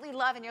absolutely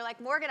love and you're like,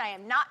 Morgan, I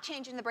am not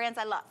changing the brands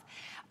I love.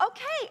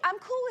 Okay, I'm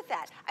cool with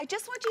that. I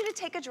just want you to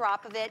take a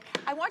drop of it.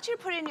 I want you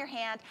to put it in your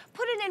hand,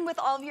 put it in with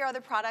all of your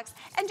other products,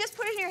 and just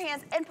put it in your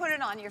hands and put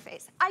it on your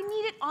face. I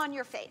need it on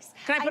your face.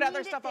 Can I put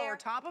other stuff over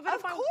top of it?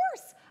 Of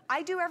course.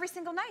 I do every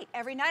single night.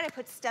 Every night I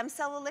put stem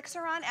cell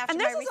elixir on after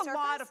my resurface. And this is a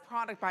lot of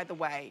product, by the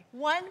way.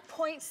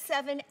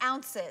 1.7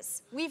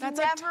 ounces. We've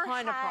never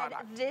had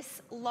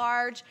this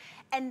large,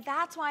 and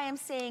that's why I'm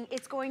saying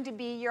it's going to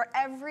be your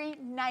every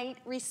night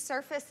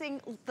resurfacing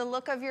the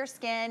look of your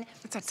skin.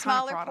 It's a ton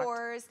smaller of product.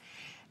 pores.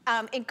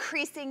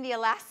 Increasing the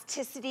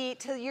elasticity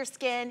to your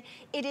skin.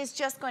 It is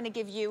just going to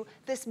give you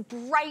this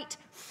bright,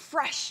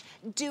 fresh,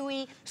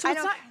 dewy. So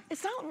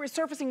it's not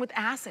resurfacing with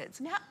acids.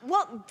 No,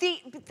 well,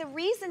 the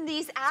reason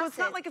these acids. So it's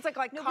not like it's like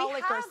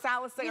glycolic or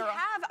salicylic. We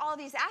have all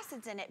these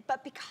acids in it,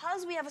 but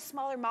because we have a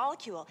smaller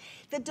molecule,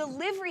 the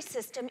delivery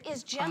system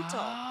is gentle.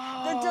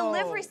 The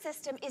delivery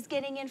system is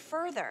getting in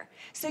further.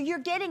 So you're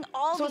getting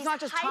all these. So it's not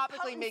just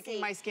topically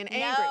making my skin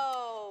angry.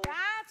 No.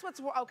 That's that's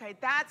what's, okay,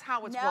 that's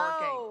how it's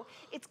working. No,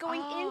 it's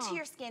going into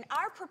your skin.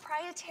 Our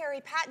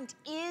proprietary patent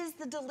is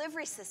the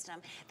delivery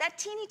system. That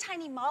teeny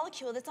tiny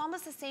molecule that's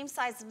almost the same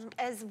size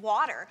as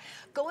water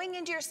going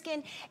into your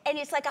skin, and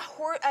it's like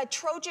a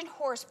Trojan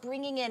horse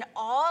bringing in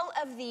all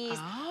of these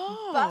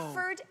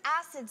buffered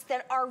acids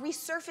that are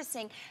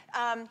resurfacing.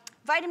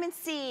 Vitamin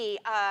C,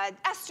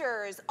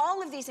 esters,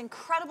 all of these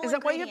incredible ingredients. Is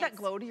that why you have that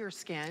glow to your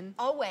skin?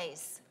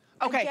 Always.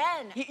 Okay.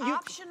 Again,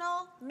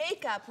 optional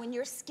makeup when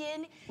your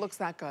skin looks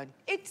that good.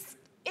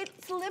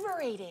 It's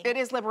liberating. It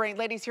is liberating.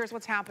 Ladies, here's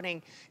what's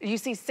happening. You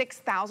see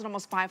 6,000,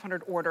 almost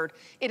 500 ordered.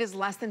 It is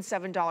less than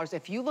 $7.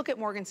 If you look at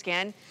Morgan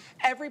Skin,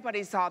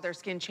 everybody saw their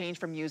skin change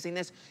from using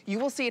this. You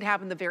will see it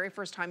happen the very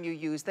first time you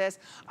use this.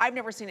 I've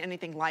never seen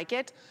anything like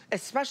it,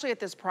 especially at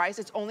this price.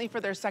 It's only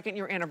for their 2nd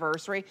year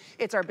anniversary.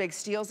 It's our big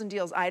steals and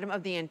deals item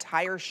of the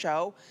entire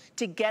show.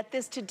 To get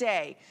this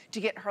today,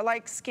 to get her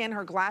like skin,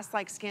 her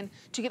glass-like skin,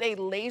 to get a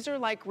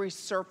laser-like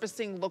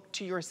resurfacing look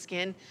to your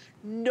skin,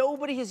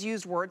 nobody has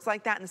used words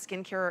like that in the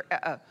skincare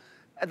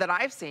that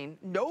I've seen.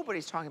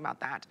 Nobody's talking about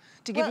that.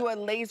 To give you a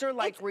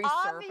laser-like resurface.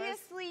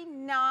 Obviously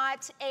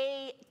not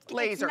a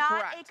laser, it's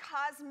not correct.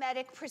 a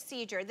cosmetic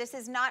procedure. This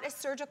is not a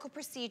surgical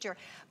procedure.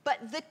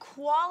 But the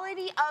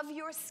quality of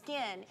your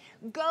skin,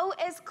 go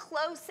as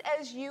close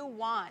as you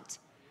want.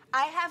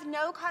 I have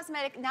no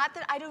cosmetic, not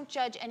that I don't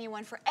judge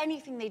anyone for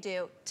anything they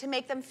do to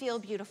make them feel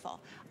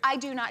beautiful. I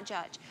do not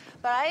judge.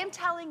 But I am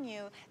telling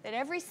you that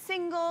every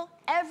single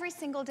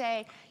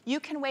day, you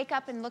can wake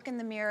up and look in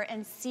the mirror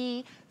and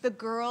see the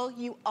girl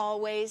you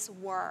always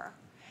were.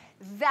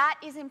 That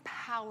is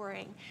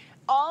empowering.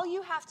 All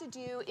you have to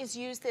do is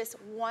use this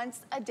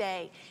once a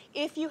day.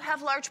 If you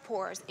have large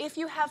pores, if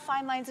you have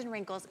fine lines and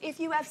wrinkles, if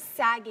you have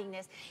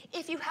sagginess,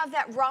 if you have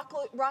that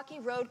rocky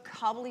road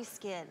cobbly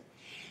skin,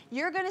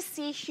 you're gonna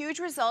see huge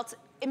results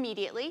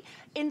immediately.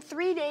 In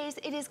 3 days,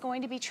 it is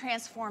going to be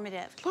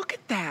transformative. Look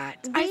at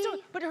that.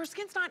 But her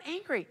skin's not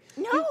angry.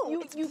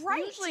 No, you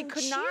bright usually and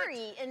could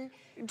cheery not and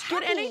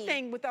get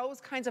anything with those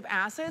kinds of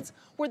acids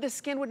where the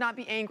skin would not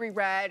be angry,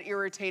 red,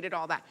 irritated,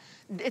 all that.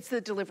 It's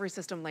the delivery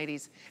system,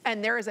 ladies.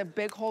 And there is a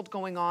big hold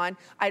going on.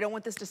 I don't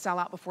want this to sell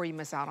out before you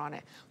miss out on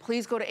it.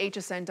 Please go to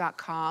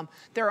hsn.com.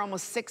 There are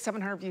almost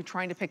 600-700 of you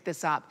trying to pick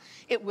this up.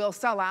 It will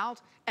sell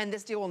out, and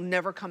this deal will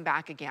never come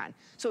back again.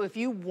 So if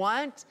you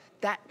want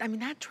that, I mean,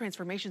 that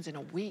transformation's in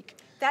a week.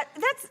 That's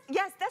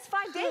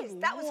 5 days.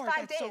 That was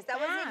 5 days. So that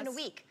wasn't even a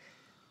week.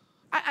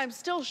 I'm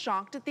still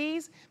shocked at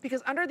these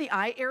because under the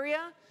eye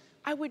area,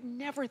 I would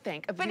never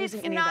think of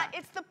using any of that. But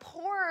it's the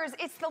pores,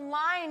 it's the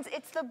lines,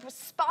 it's the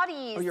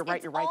spotties. Oh, you're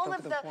right, it's all all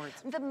of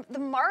the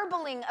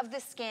marbling of the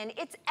skin.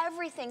 It's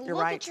everything.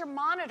 Look at your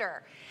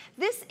monitor.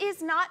 This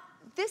is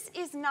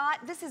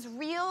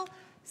real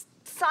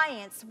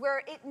science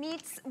where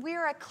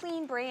we're a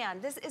clean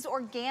brand. This is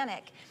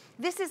organic.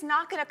 This is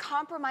not gonna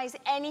compromise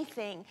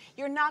anything.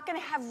 You're not gonna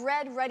have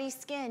red, ruddy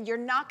skin. You're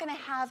not gonna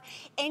have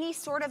any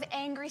sort of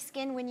angry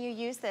skin when you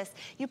use this.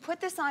 You put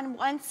this on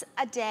once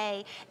a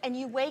day and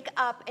you wake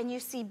up and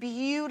you see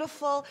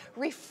beautiful,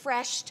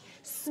 refreshed,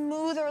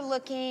 smoother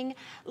looking,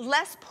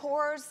 less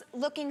pores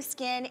looking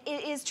skin.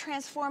 It is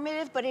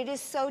transformative, but it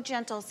is so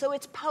gentle. So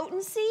it's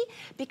potency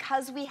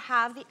because we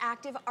have the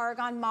active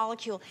argan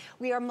molecule.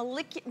 We are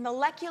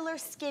molecular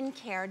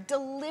skincare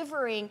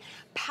delivering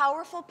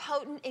powerful,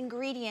 potent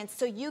ingredients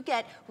so you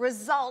get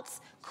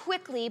results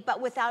quickly but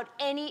without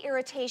any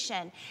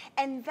irritation.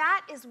 And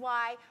that is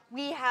why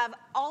we have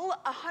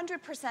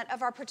 100%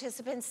 of our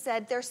participants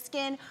said their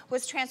skin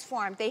was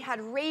transformed. They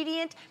had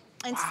radiant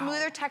and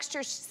smoother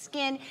texture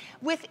skin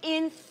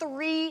within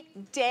 3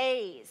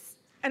 days.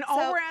 And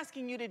all we're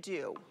asking you to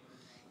do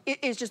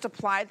is just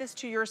apply this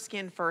to your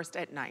skin first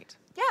at night.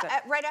 Yeah,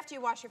 right after you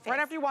wash your face. Right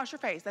after you wash your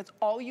face. That's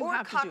all you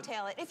have to do. Or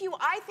cocktail it.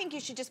 I think you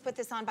should just put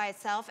this on by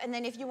itself, and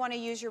then if you want to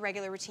use your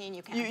regular routine,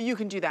 you can. You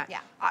can do that. Yeah.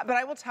 But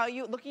I will tell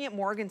you, looking at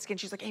Morgan's skin,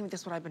 she's like, Amy, this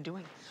is what I've been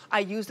doing. I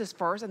use this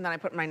first, and then I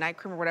put my night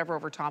cream or whatever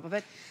over top of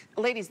it.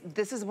 Ladies,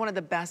 this is one of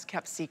the best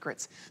kept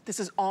secrets. This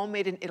is all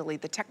made in Italy.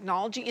 The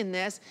technology in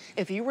this,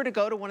 if you were to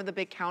go to one of the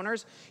big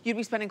counters, you'd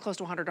be spending close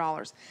to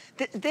 $100.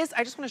 This,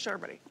 I just want to show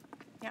everybody.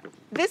 Yeah.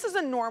 This is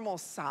a normal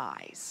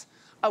size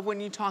of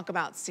when you talk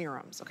about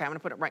serums. Okay, I'm gonna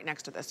put it right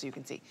next to this so you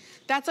can see.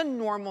 That's a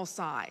normal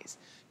size.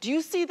 Do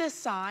you see this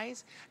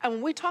size? And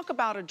when we talk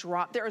about a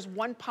drop, there is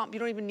one pump. You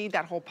don't even need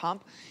that whole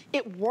pump.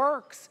 It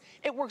works.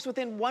 It works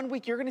within 1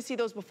 week. You're gonna see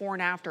those before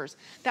and afters.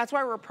 That's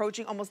why we're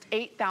approaching almost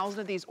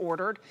 8,000 of these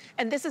ordered.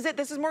 And this is it.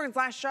 This is Morgan's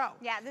last show.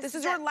 Yeah, this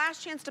is your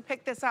last chance to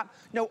pick this up.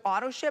 No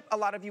auto ship. A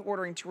lot of you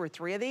ordering 2 or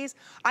 3 of these.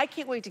 I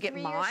can't wait to get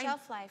mine. 3-year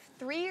shelf life.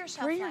 3-year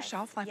shelf life. 3-year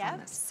shelf life on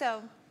this.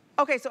 So.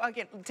 Okay, so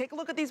again, take a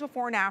look at these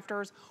before and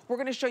afters. We're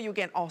gonna show you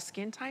again all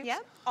skin types.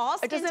 Yep, all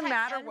skin types. It doesn't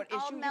matter what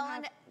issue you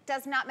have.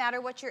 Does not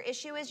matter what your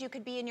issue is. You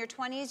could be in your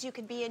 20s, you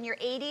could be in your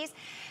 80s.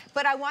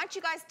 But I want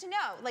you guys to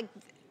know, like,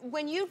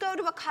 when you go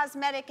to a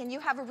cosmetic and you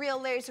have a real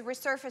laser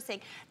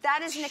resurfacing,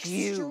 that is an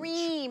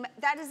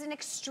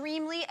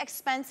extremely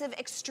expensive,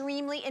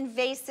 extremely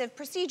invasive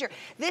procedure.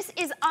 This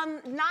is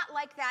not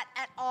like that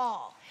at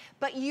all.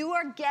 But you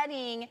are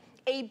getting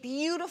a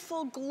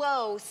beautiful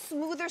glow,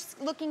 smoother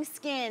looking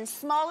skin,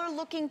 smaller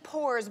looking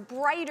pores,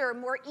 brighter,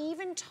 more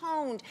even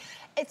toned.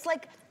 It's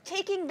like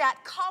taking that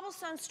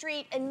cobblestone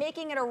street and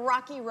making it a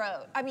rocky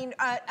road. I mean,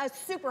 a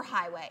super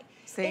highway.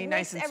 See, it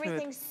nice makes and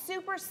everything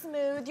super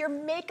smooth. Your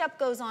makeup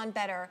goes on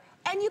better.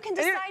 And you can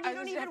decide you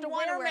don't even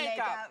want to wear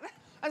makeup.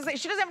 I was like,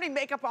 she doesn't have any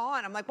makeup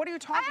on. I'm like, what are you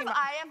talking about?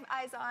 I have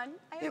eyes on.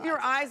 You have your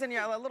eyes and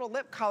your little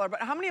lip color,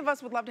 but how many of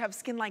us would love to have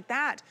skin like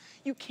that?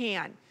 You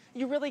can.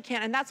 You really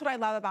can, and that's what I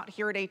love about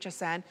here at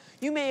HSN.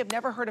 You may have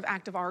never heard of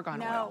Active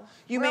Argan Oil.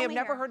 You may have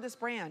never heard this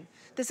brand.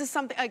 This is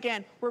something,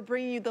 again, we're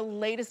bringing you the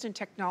latest in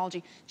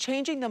technology.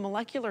 Changing the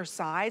molecular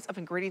size of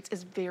ingredients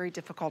is very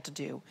difficult to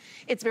do.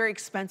 It's very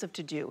expensive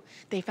to do.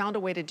 They found a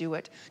way to do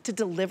it, to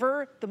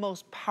deliver the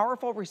most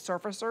powerful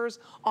resurfacers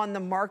on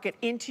the market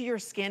into your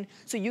skin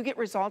so you get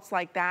results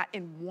like that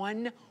in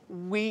 1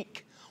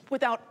 week.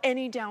 Without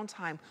any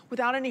downtime,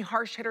 without any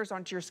harsh hitters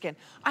onto your skin.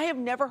 I have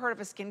never heard of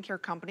a skincare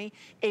company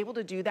able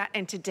to do that,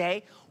 and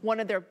today,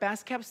 one of their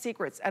best kept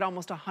secrets at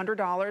almost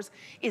 $100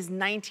 is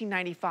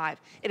 $19.95.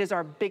 It is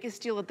our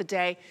biggest deal of the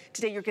day.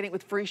 Today, you're getting it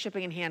with free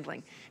shipping and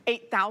handling.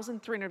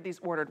 8,300 of these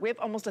ordered. We have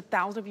almost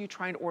 1,000 of you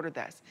trying to order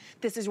this.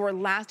 This is your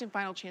last and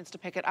final chance to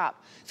pick it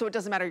up. So it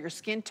doesn't matter your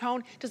skin tone,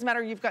 it doesn't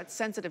matter you've got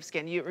sensitive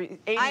skin,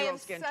 80-year-old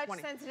skin,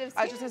 20. Sensitive skin.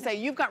 I was just gonna say,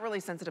 you've got really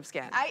sensitive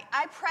skin.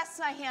 I press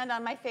my hand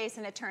on my face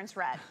and it turns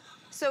red.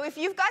 So if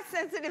you've got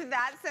sensitive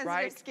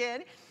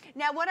skin.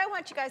 Now what I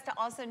want you guys to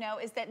also know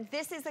is that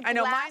this is a glass I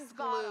know, mine's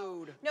bottle.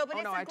 glued. No, but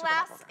it's a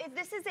glass,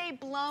 this is a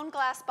blown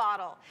glass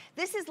bottle.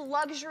 This is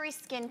luxury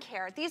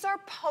skincare. These are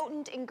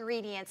potent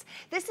ingredients.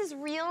 This is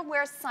real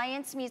where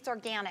science meets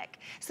organic.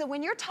 So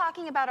when you're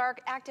talking about our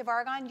Active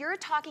Argan, you're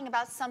talking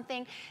about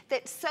something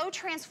that's so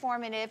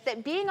transformative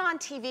that being on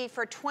TV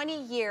for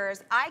 20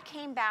 years, I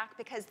came back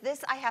because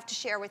this I have to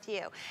share with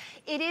you.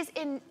 It is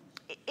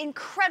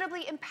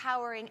incredibly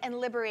empowering and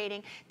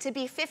liberating to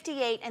be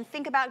 58 and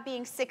think about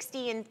being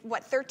 60 in,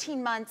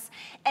 13 months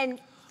and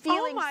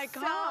feeling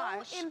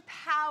so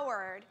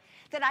empowered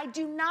that I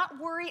do not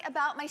worry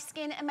about my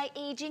skin and my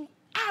aging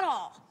at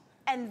all.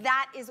 And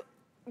that is,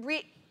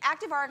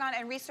 Active Argan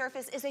and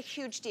Resurface is a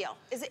huge deal,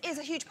 is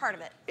a huge part of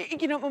it.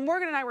 You know, when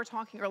Morgan and I were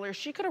talking earlier,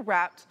 she could have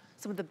wrapped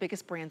some of the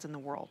biggest brands in the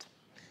world.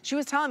 She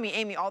was telling me,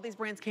 Amy, all these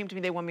brands came to me,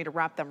 they want me to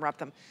wrap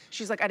them.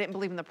 She's like, I didn't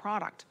believe in the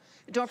product.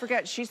 Don't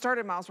forget, she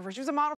started Miles before. She was a model